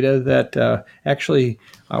some data that actually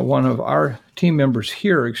one of our team members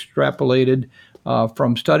here extrapolated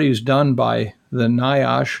from studies done by the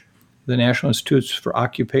NIOSH, the National Institutes for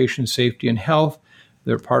Occupation Safety and Health.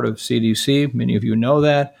 They're part of CDC. Many of you know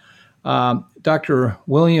that. Dr.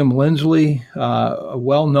 William Lindsley, a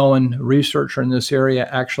well-known researcher in this area,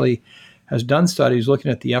 actually has done studies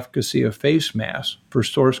looking at the efficacy of face masks for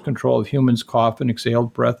source control of humans' cough and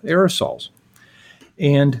exhaled breath aerosols.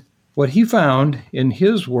 And what he found in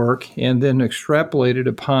his work, and then extrapolated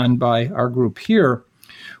upon by our group here,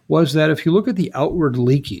 was that if you look at the outward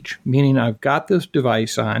leakage, meaning I've got this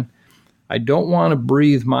device on, I don't want to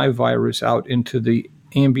breathe my virus out into the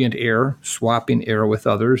ambient air, swapping air with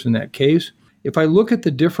others in that case. If I look at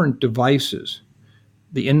the different devices,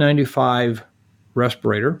 the N95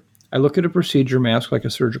 respirator, I look at a procedure mask like a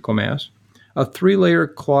surgical mask, a 3-layer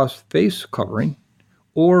cloth face covering,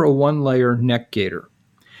 or a 1-layer neck gaiter.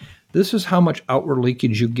 This is how much outward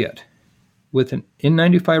leakage you get. With an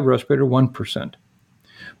N95 respirator, 1%.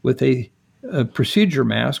 With a procedure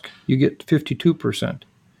mask, you get 52%.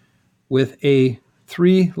 With a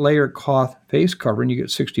 3-layer cloth face covering, you get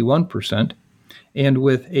 61%. And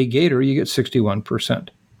with a gaiter, you get 61%.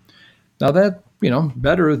 Now that,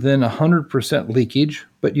 better than 100% leakage,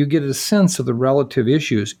 but you get a sense of the relative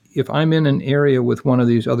issues. If I'm in an area with one of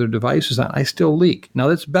these other devices, I still leak. Now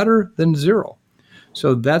that's better than zero.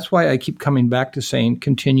 So that's why I keep coming back to saying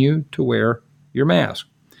continue to wear your mask.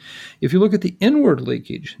 If you look at the inward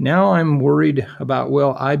leakage, now I'm worried about,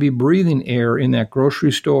 will I be breathing air in that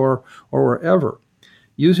grocery store or wherever,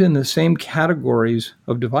 using the same categories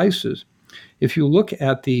of devices. If you look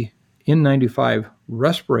at the N95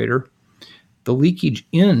 respirator, the leakage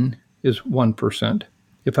in is 1%.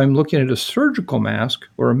 If I'm looking at a surgical mask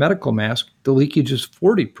or a medical mask, the leakage is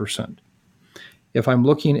 40%. If I'm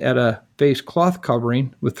looking at a face cloth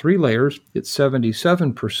covering with 3 layers, it's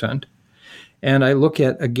 77%. And I look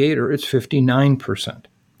at a gaiter, it's 59%.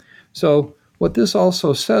 So what this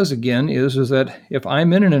also says again is that if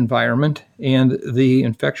I'm in an environment and the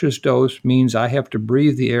infectious dose means I have to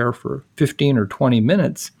breathe the air for 15 or 20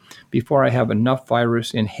 minutes before I have enough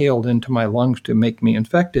virus inhaled into my lungs to make me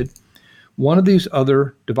infected, one of these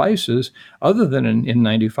other devices, other than an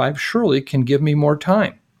N95, surely can give me more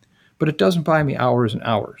time. But it doesn't buy me hours and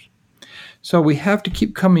hours. So we have to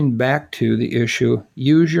keep coming back to the issue,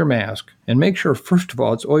 use your mask, and make sure, first of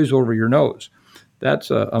all, it's always over your nose. That's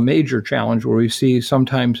a major challenge where we see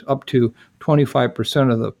sometimes up to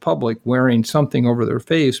 25% of the public wearing something over their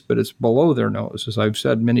face, but it's below their nose. As I've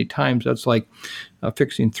said many times, that's like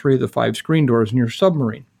fixing 3 of the 5 screen doors in your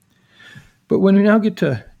submarine. But when we now get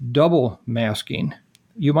to double masking,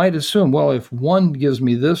 you might assume, well, if 1 gives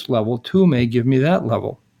me this level, 2 may give me that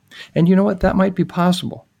level. And you know what? That might be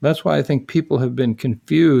possible. That's why I think people have been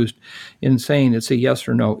confused in saying it's a yes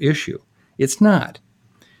or no issue. It's not.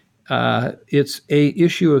 It's a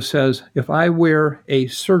issue of says, if I wear a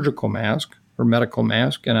surgical mask or medical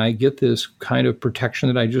mask and I get this kind of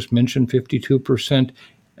protection that I just mentioned, 52%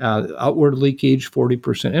 outward leakage,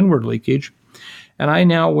 40% inward leakage, and I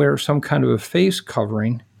now wear some kind of a face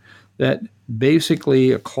covering that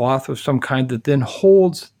basically a cloth of some kind that then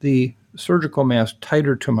holds the surgical mask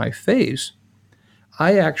tighter to my face,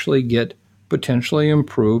 I actually get potentially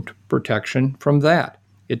improved protection from that.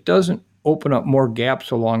 It doesn't open up more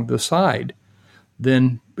gaps along the side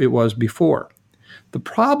than it was before. The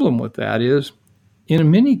problem with that is,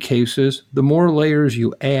 in many cases, the more layers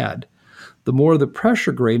you add, the more the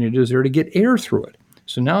pressure gradient is there to get air through it.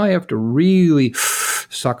 So now I have to really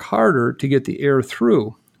suck harder to get the air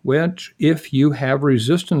through, which if you have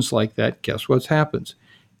resistance like that, guess what happens?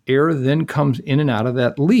 Air then comes in and out of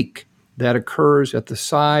that leak that occurs at the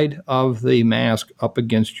side of the mask up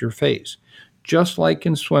against your face. Just like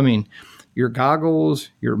in swimming, your goggles,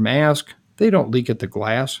 your mask, they don't leak at the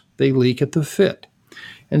glass, they leak at the fit.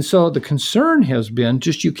 And so the concern has been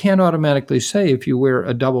just you can't automatically say if you wear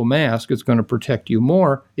a double mask, it's going to protect you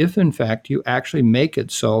more if, in fact, you actually make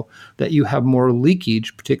it so that you have more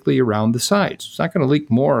leakage, particularly around the sides. It's not going to leak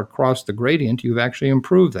more across the gradient. You've actually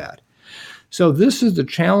improved that. So this is the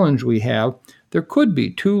challenge we have. There could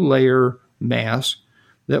be 2-layer masks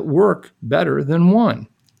that work better than one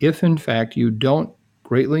if, in fact, you don't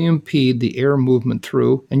greatly impede the air movement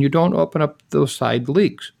through and you don't open up those side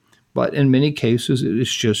leaks. But in many cases, it is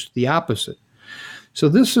just the opposite. So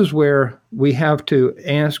this is where we have to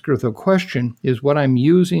ask the question, is what I'm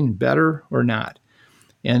using better or not?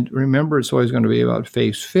 And remember, it's always going to be about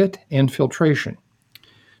face fit and filtration.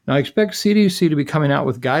 Now, I expect CDC to be coming out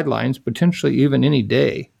with guidelines, potentially even any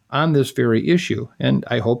day, on this very issue, and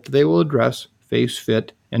I hope they will address face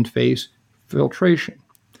fit and face filtration.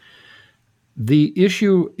 The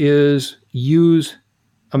issue is use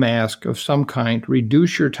a mask of some kind,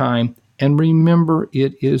 reduce your time, and remember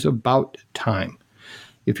it is about time.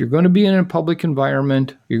 If you're going to be in a public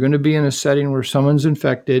environment, you're going to be in a setting where someone's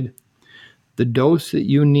infected, the dose that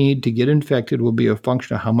you need to get infected will be a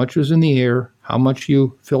function of how much is in the air, how much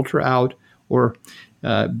you filter out or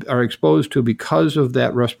are exposed to because of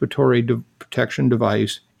that respiratory protection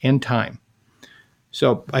device and time.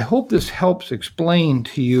 So I hope this helps explain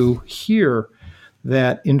to you here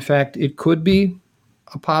that, in fact, it could be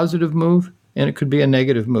a positive move and it could be a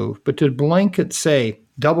negative move. But to blanket say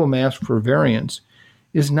double mask for variants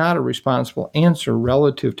is not a responsible answer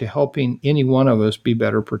relative to helping any one of us be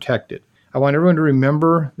better protected. I want everyone to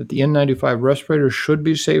remember that the N95 respirators should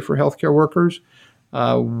be safe for healthcare workers.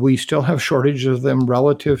 We still have shortages of them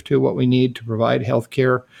relative to what we need to provide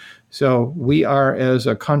healthcare. So we are, as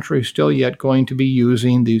a country, still yet going to be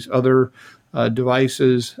using these other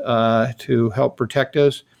devices to help protect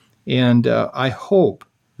us. And I hope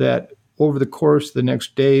that over the course of the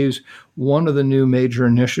next days, one of the new major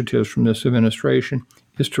initiatives from this administration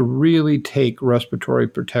is to really take respiratory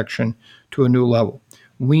protection to a new level.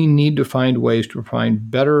 We need to find ways to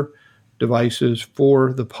find better devices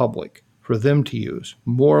for the public, for them to use,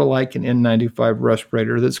 more like an N95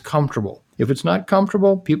 respirator that's comfortable. If it's not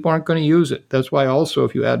comfortable, people aren't going to use it. That's why also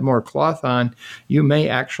if you add more cloth on, you may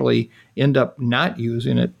actually end up not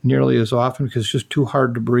using it nearly as often because it's just too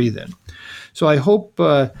hard to breathe in. So I hope,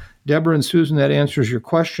 Deborah and Susan, that answers your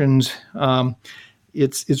questions.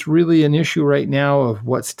 It's really an issue right now of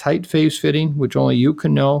what's tight face fitting, which only you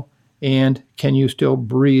can know, and can you still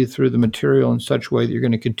breathe through the material in such a way that you're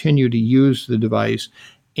going to continue to use the device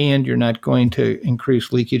and you're not going to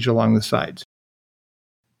increase leakage along the sides.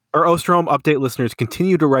 Our Osterholm Update listeners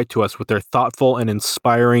continue to write to us with their thoughtful and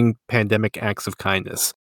inspiring pandemic acts of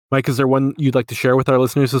kindness. Mike, is there one you'd like to share with our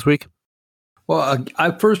listeners this week? Well,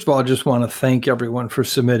 I first of all just want to thank everyone for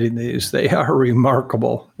submitting these. They are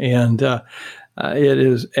remarkable, and it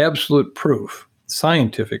is absolute proof,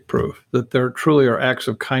 scientific proof, that there truly are acts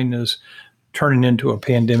of kindness turning into a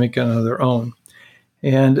pandemic of their own.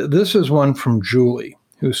 And this is one from Julie,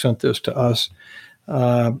 who sent this to us.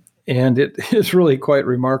 And it is really quite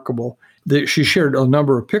remarkable. She shared a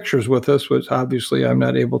number of pictures with us, which obviously I'm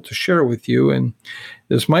not able to share with you in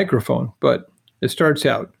this microphone. But it starts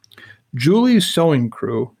out, Julie's Sewing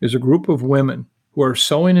Crew is a group of women who are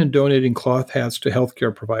sewing and donating cloth hats to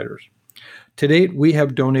healthcare providers. To date, we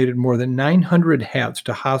have donated more than 900 hats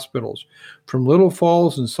to hospitals, from Little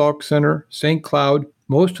Falls and Sauk Center, St. Cloud,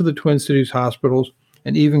 most of the Twin Cities hospitals,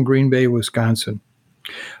 and even Green Bay, Wisconsin.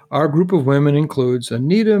 Our group of women includes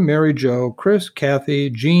Anita, Mary Jo, Chris, Kathy,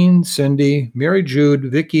 Jean, Cindy, Mary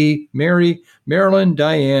Jude, Vicki, Mary, Marilyn,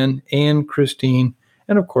 Diane, Ann, Christine,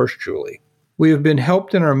 and of course, Julie. We have been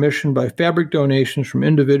helped in our mission by fabric donations from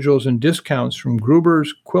individuals and discounts from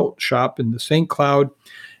Gruber's Quilt Shop in the St. Cloud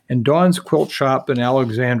and Dawn's Quilt Shop in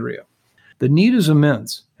Alexandria. The need is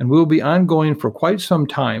immense and will be ongoing for quite some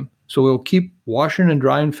time, so we'll keep washing and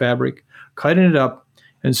drying fabric, cutting it up,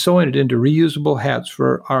 and sewing it into reusable hats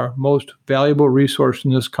for our most valuable resource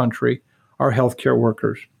in this country, our healthcare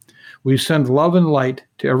workers. We send love and light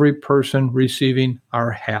to every person receiving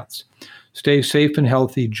our hats. Stay safe and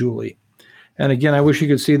healthy, Julie. And again, I wish you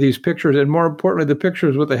could see these pictures, and more importantly, the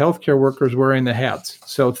pictures with the healthcare workers wearing the hats.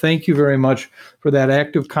 So thank you very much for that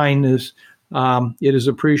act of kindness. It is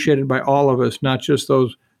appreciated by all of us, not just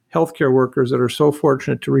those healthcare workers that are so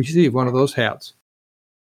fortunate to receive one of those hats.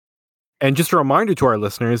 And just a reminder to our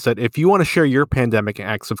listeners that if you want to share your pandemic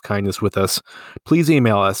acts of kindness with us, please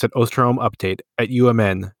email us at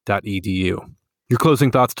osterholmupdate@umn.edu. Your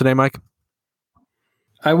closing thoughts today, Mike?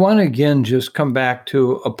 I want to again just come back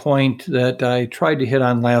to a point that I tried to hit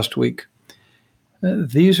on last week.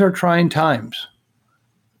 These are trying times.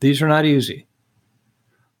 These are not easy.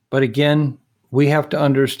 But again, we have to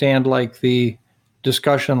understand, like the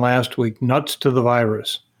discussion last week, nuts to the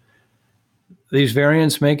virus. These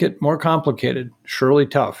variants make it more complicated, surely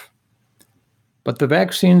tough. But the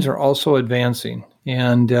vaccines are also advancing.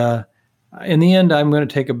 And in the end, I'm going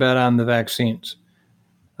to take a bet on the vaccines.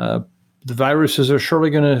 The viruses are surely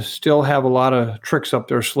going to still have a lot of tricks up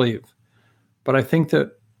their sleeve. But I think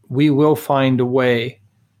that we will find a way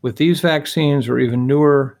with these vaccines, or even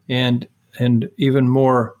newer and even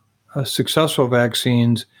more successful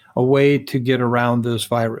vaccines, a way to get around this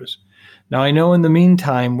virus. Now, I know in the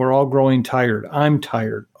meantime, we're all growing tired. I'm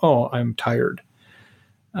tired. Oh, I'm tired.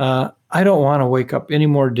 I don't want to wake up any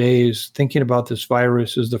more days thinking about this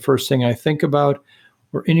virus is the first thing I think about,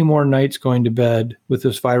 or any more nights going to bed with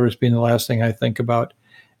this virus being the last thing I think about.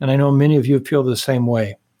 And I know many of you feel the same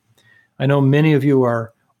way. I know many of you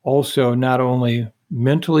are also not only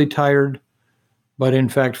mentally tired, but in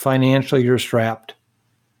fact, financially, you're strapped.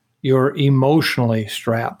 You're emotionally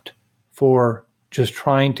strapped for just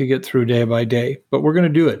trying to get through day by day. But we're going to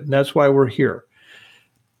do it. And that's why we're here.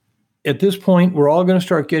 At this point, we're all going to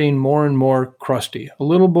start getting more and more crusty, a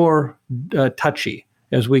little more touchy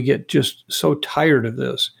as we get just so tired of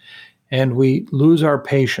this and we lose our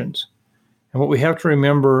patience. And what we have to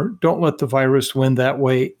remember, don't let the virus win that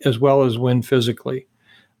way as well as win physically.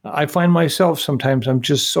 I find myself sometimes, I'm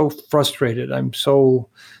just so frustrated. I'm so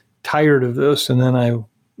tired of this. And then I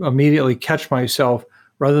immediately catch myself,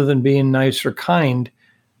 rather than being nice or kind,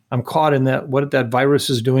 I'm caught in that, what that virus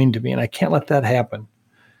is doing to me. And I can't let that happen.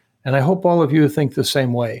 And I hope all of you think the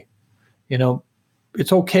same way. You know,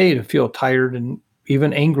 it's okay to feel tired and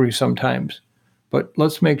even angry sometimes, but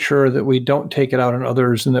let's make sure that we don't take it out on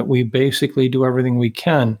others and that we basically do everything we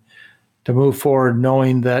can to move forward,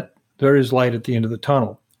 knowing that there is light at the end of the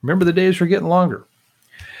tunnel. Remember, the days are getting longer.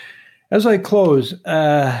 As I close,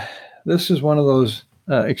 this is one of those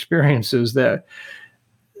experiences that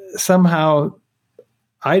somehow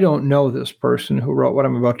I don't know this person who wrote what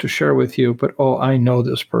I'm about to share with you, but I know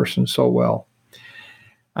this person so well.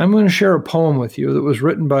 I'm going to share a poem with you that was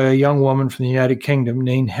written by a young woman from the United Kingdom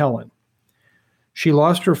named Helen. She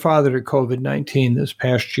lost her father to COVID-19 this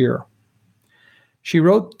past year. She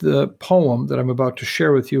wrote the poem that I'm about to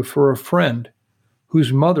share with you for a friend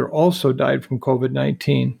whose mother also died from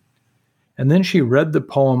COVID-19. And then she read the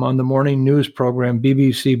poem on the morning news program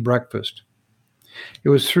BBC Breakfast. It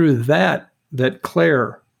was through that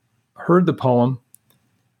Claire heard the poem,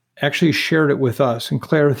 actually shared it with us. And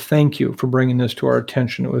Claire, thank you for bringing this to our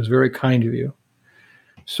attention. It was very kind of you.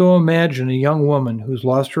 So imagine a young woman who's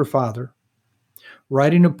lost her father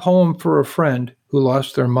writing a poem for a friend who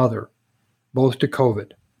lost their mother, both to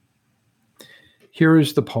COVID. Here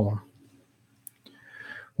is the poem.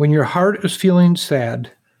 When your heart is feeling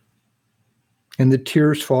sad and the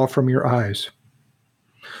tears fall from your eyes,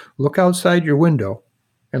 look outside your window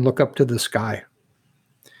and look up to the sky.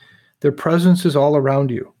 Their presence is all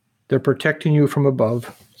around you. They're protecting you from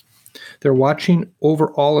above. They're watching over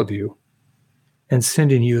all of you and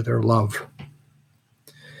sending you their love.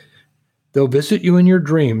 They'll visit you in your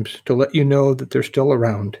dreams to let you know that they're still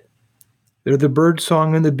around. They're the bird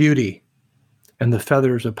song and the beauty and the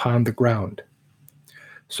feathers upon the ground.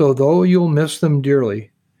 So though you'll miss them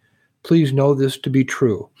dearly, please know this to be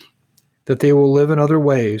true, that they will live in other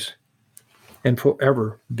ways and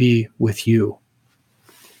forever be with you.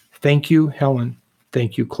 Thank you, Helen.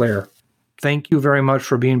 Thank you, Claire. Thank you very much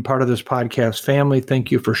for being part of this podcast family. Thank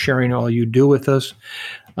you for sharing all you do with us.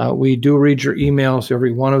 We do read your emails,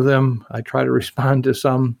 every one of them. I try to respond to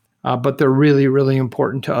some, but they're really, really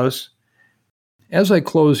important to us. As I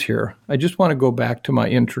close here, I just want to go back to my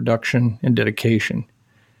introduction and dedication.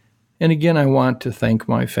 And again, I want to thank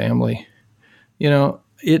my family. You know,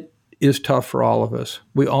 it is tough for all of us.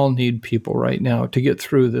 We all need people right now to get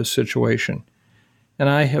through this situation. And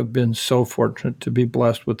I have been so fortunate to be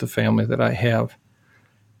blessed with the family that I have.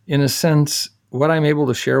 In a sense, what I'm able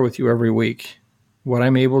to share with you every week, what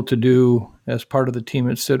I'm able to do as part of the team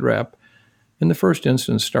at CIDRAP, in the first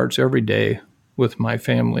instance, starts every day with my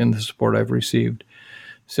family and the support I've received.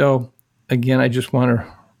 So again, I just want to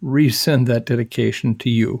resend that dedication to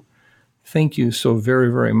you. Thank you so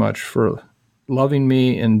very, very much for loving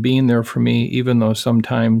me and being there for me, even though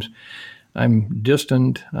sometimes I'm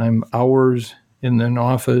distant, I'm hours in an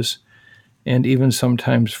office, and even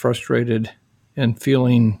sometimes frustrated and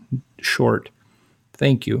feeling short.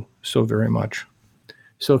 Thank you so very much.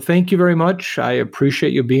 So thank you very much. I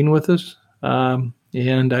appreciate you being with us.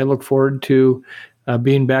 And I look forward to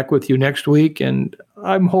being back with you next week. And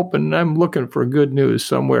I'm looking for good news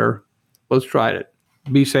somewhere. Let's try it.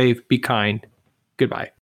 Be safe, be kind. Goodbye.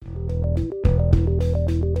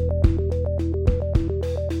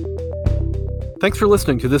 Thanks for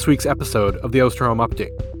listening to this week's episode of the Osterholm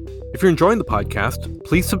Update. If you're enjoying the podcast,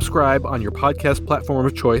 please subscribe on your podcast platform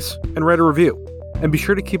of choice and write a review. And be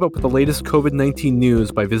sure to keep up with the latest COVID-19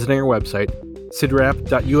 news by visiting our website,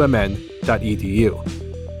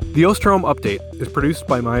 cidrap.umn.edu. The Osterholm Update is produced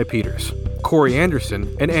by Maya Peters. Corey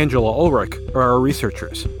Anderson and Angela Ulrich are our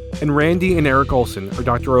researchers, and Randy and Eric Olson are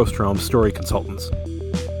Dr. Osterholm's story consultants.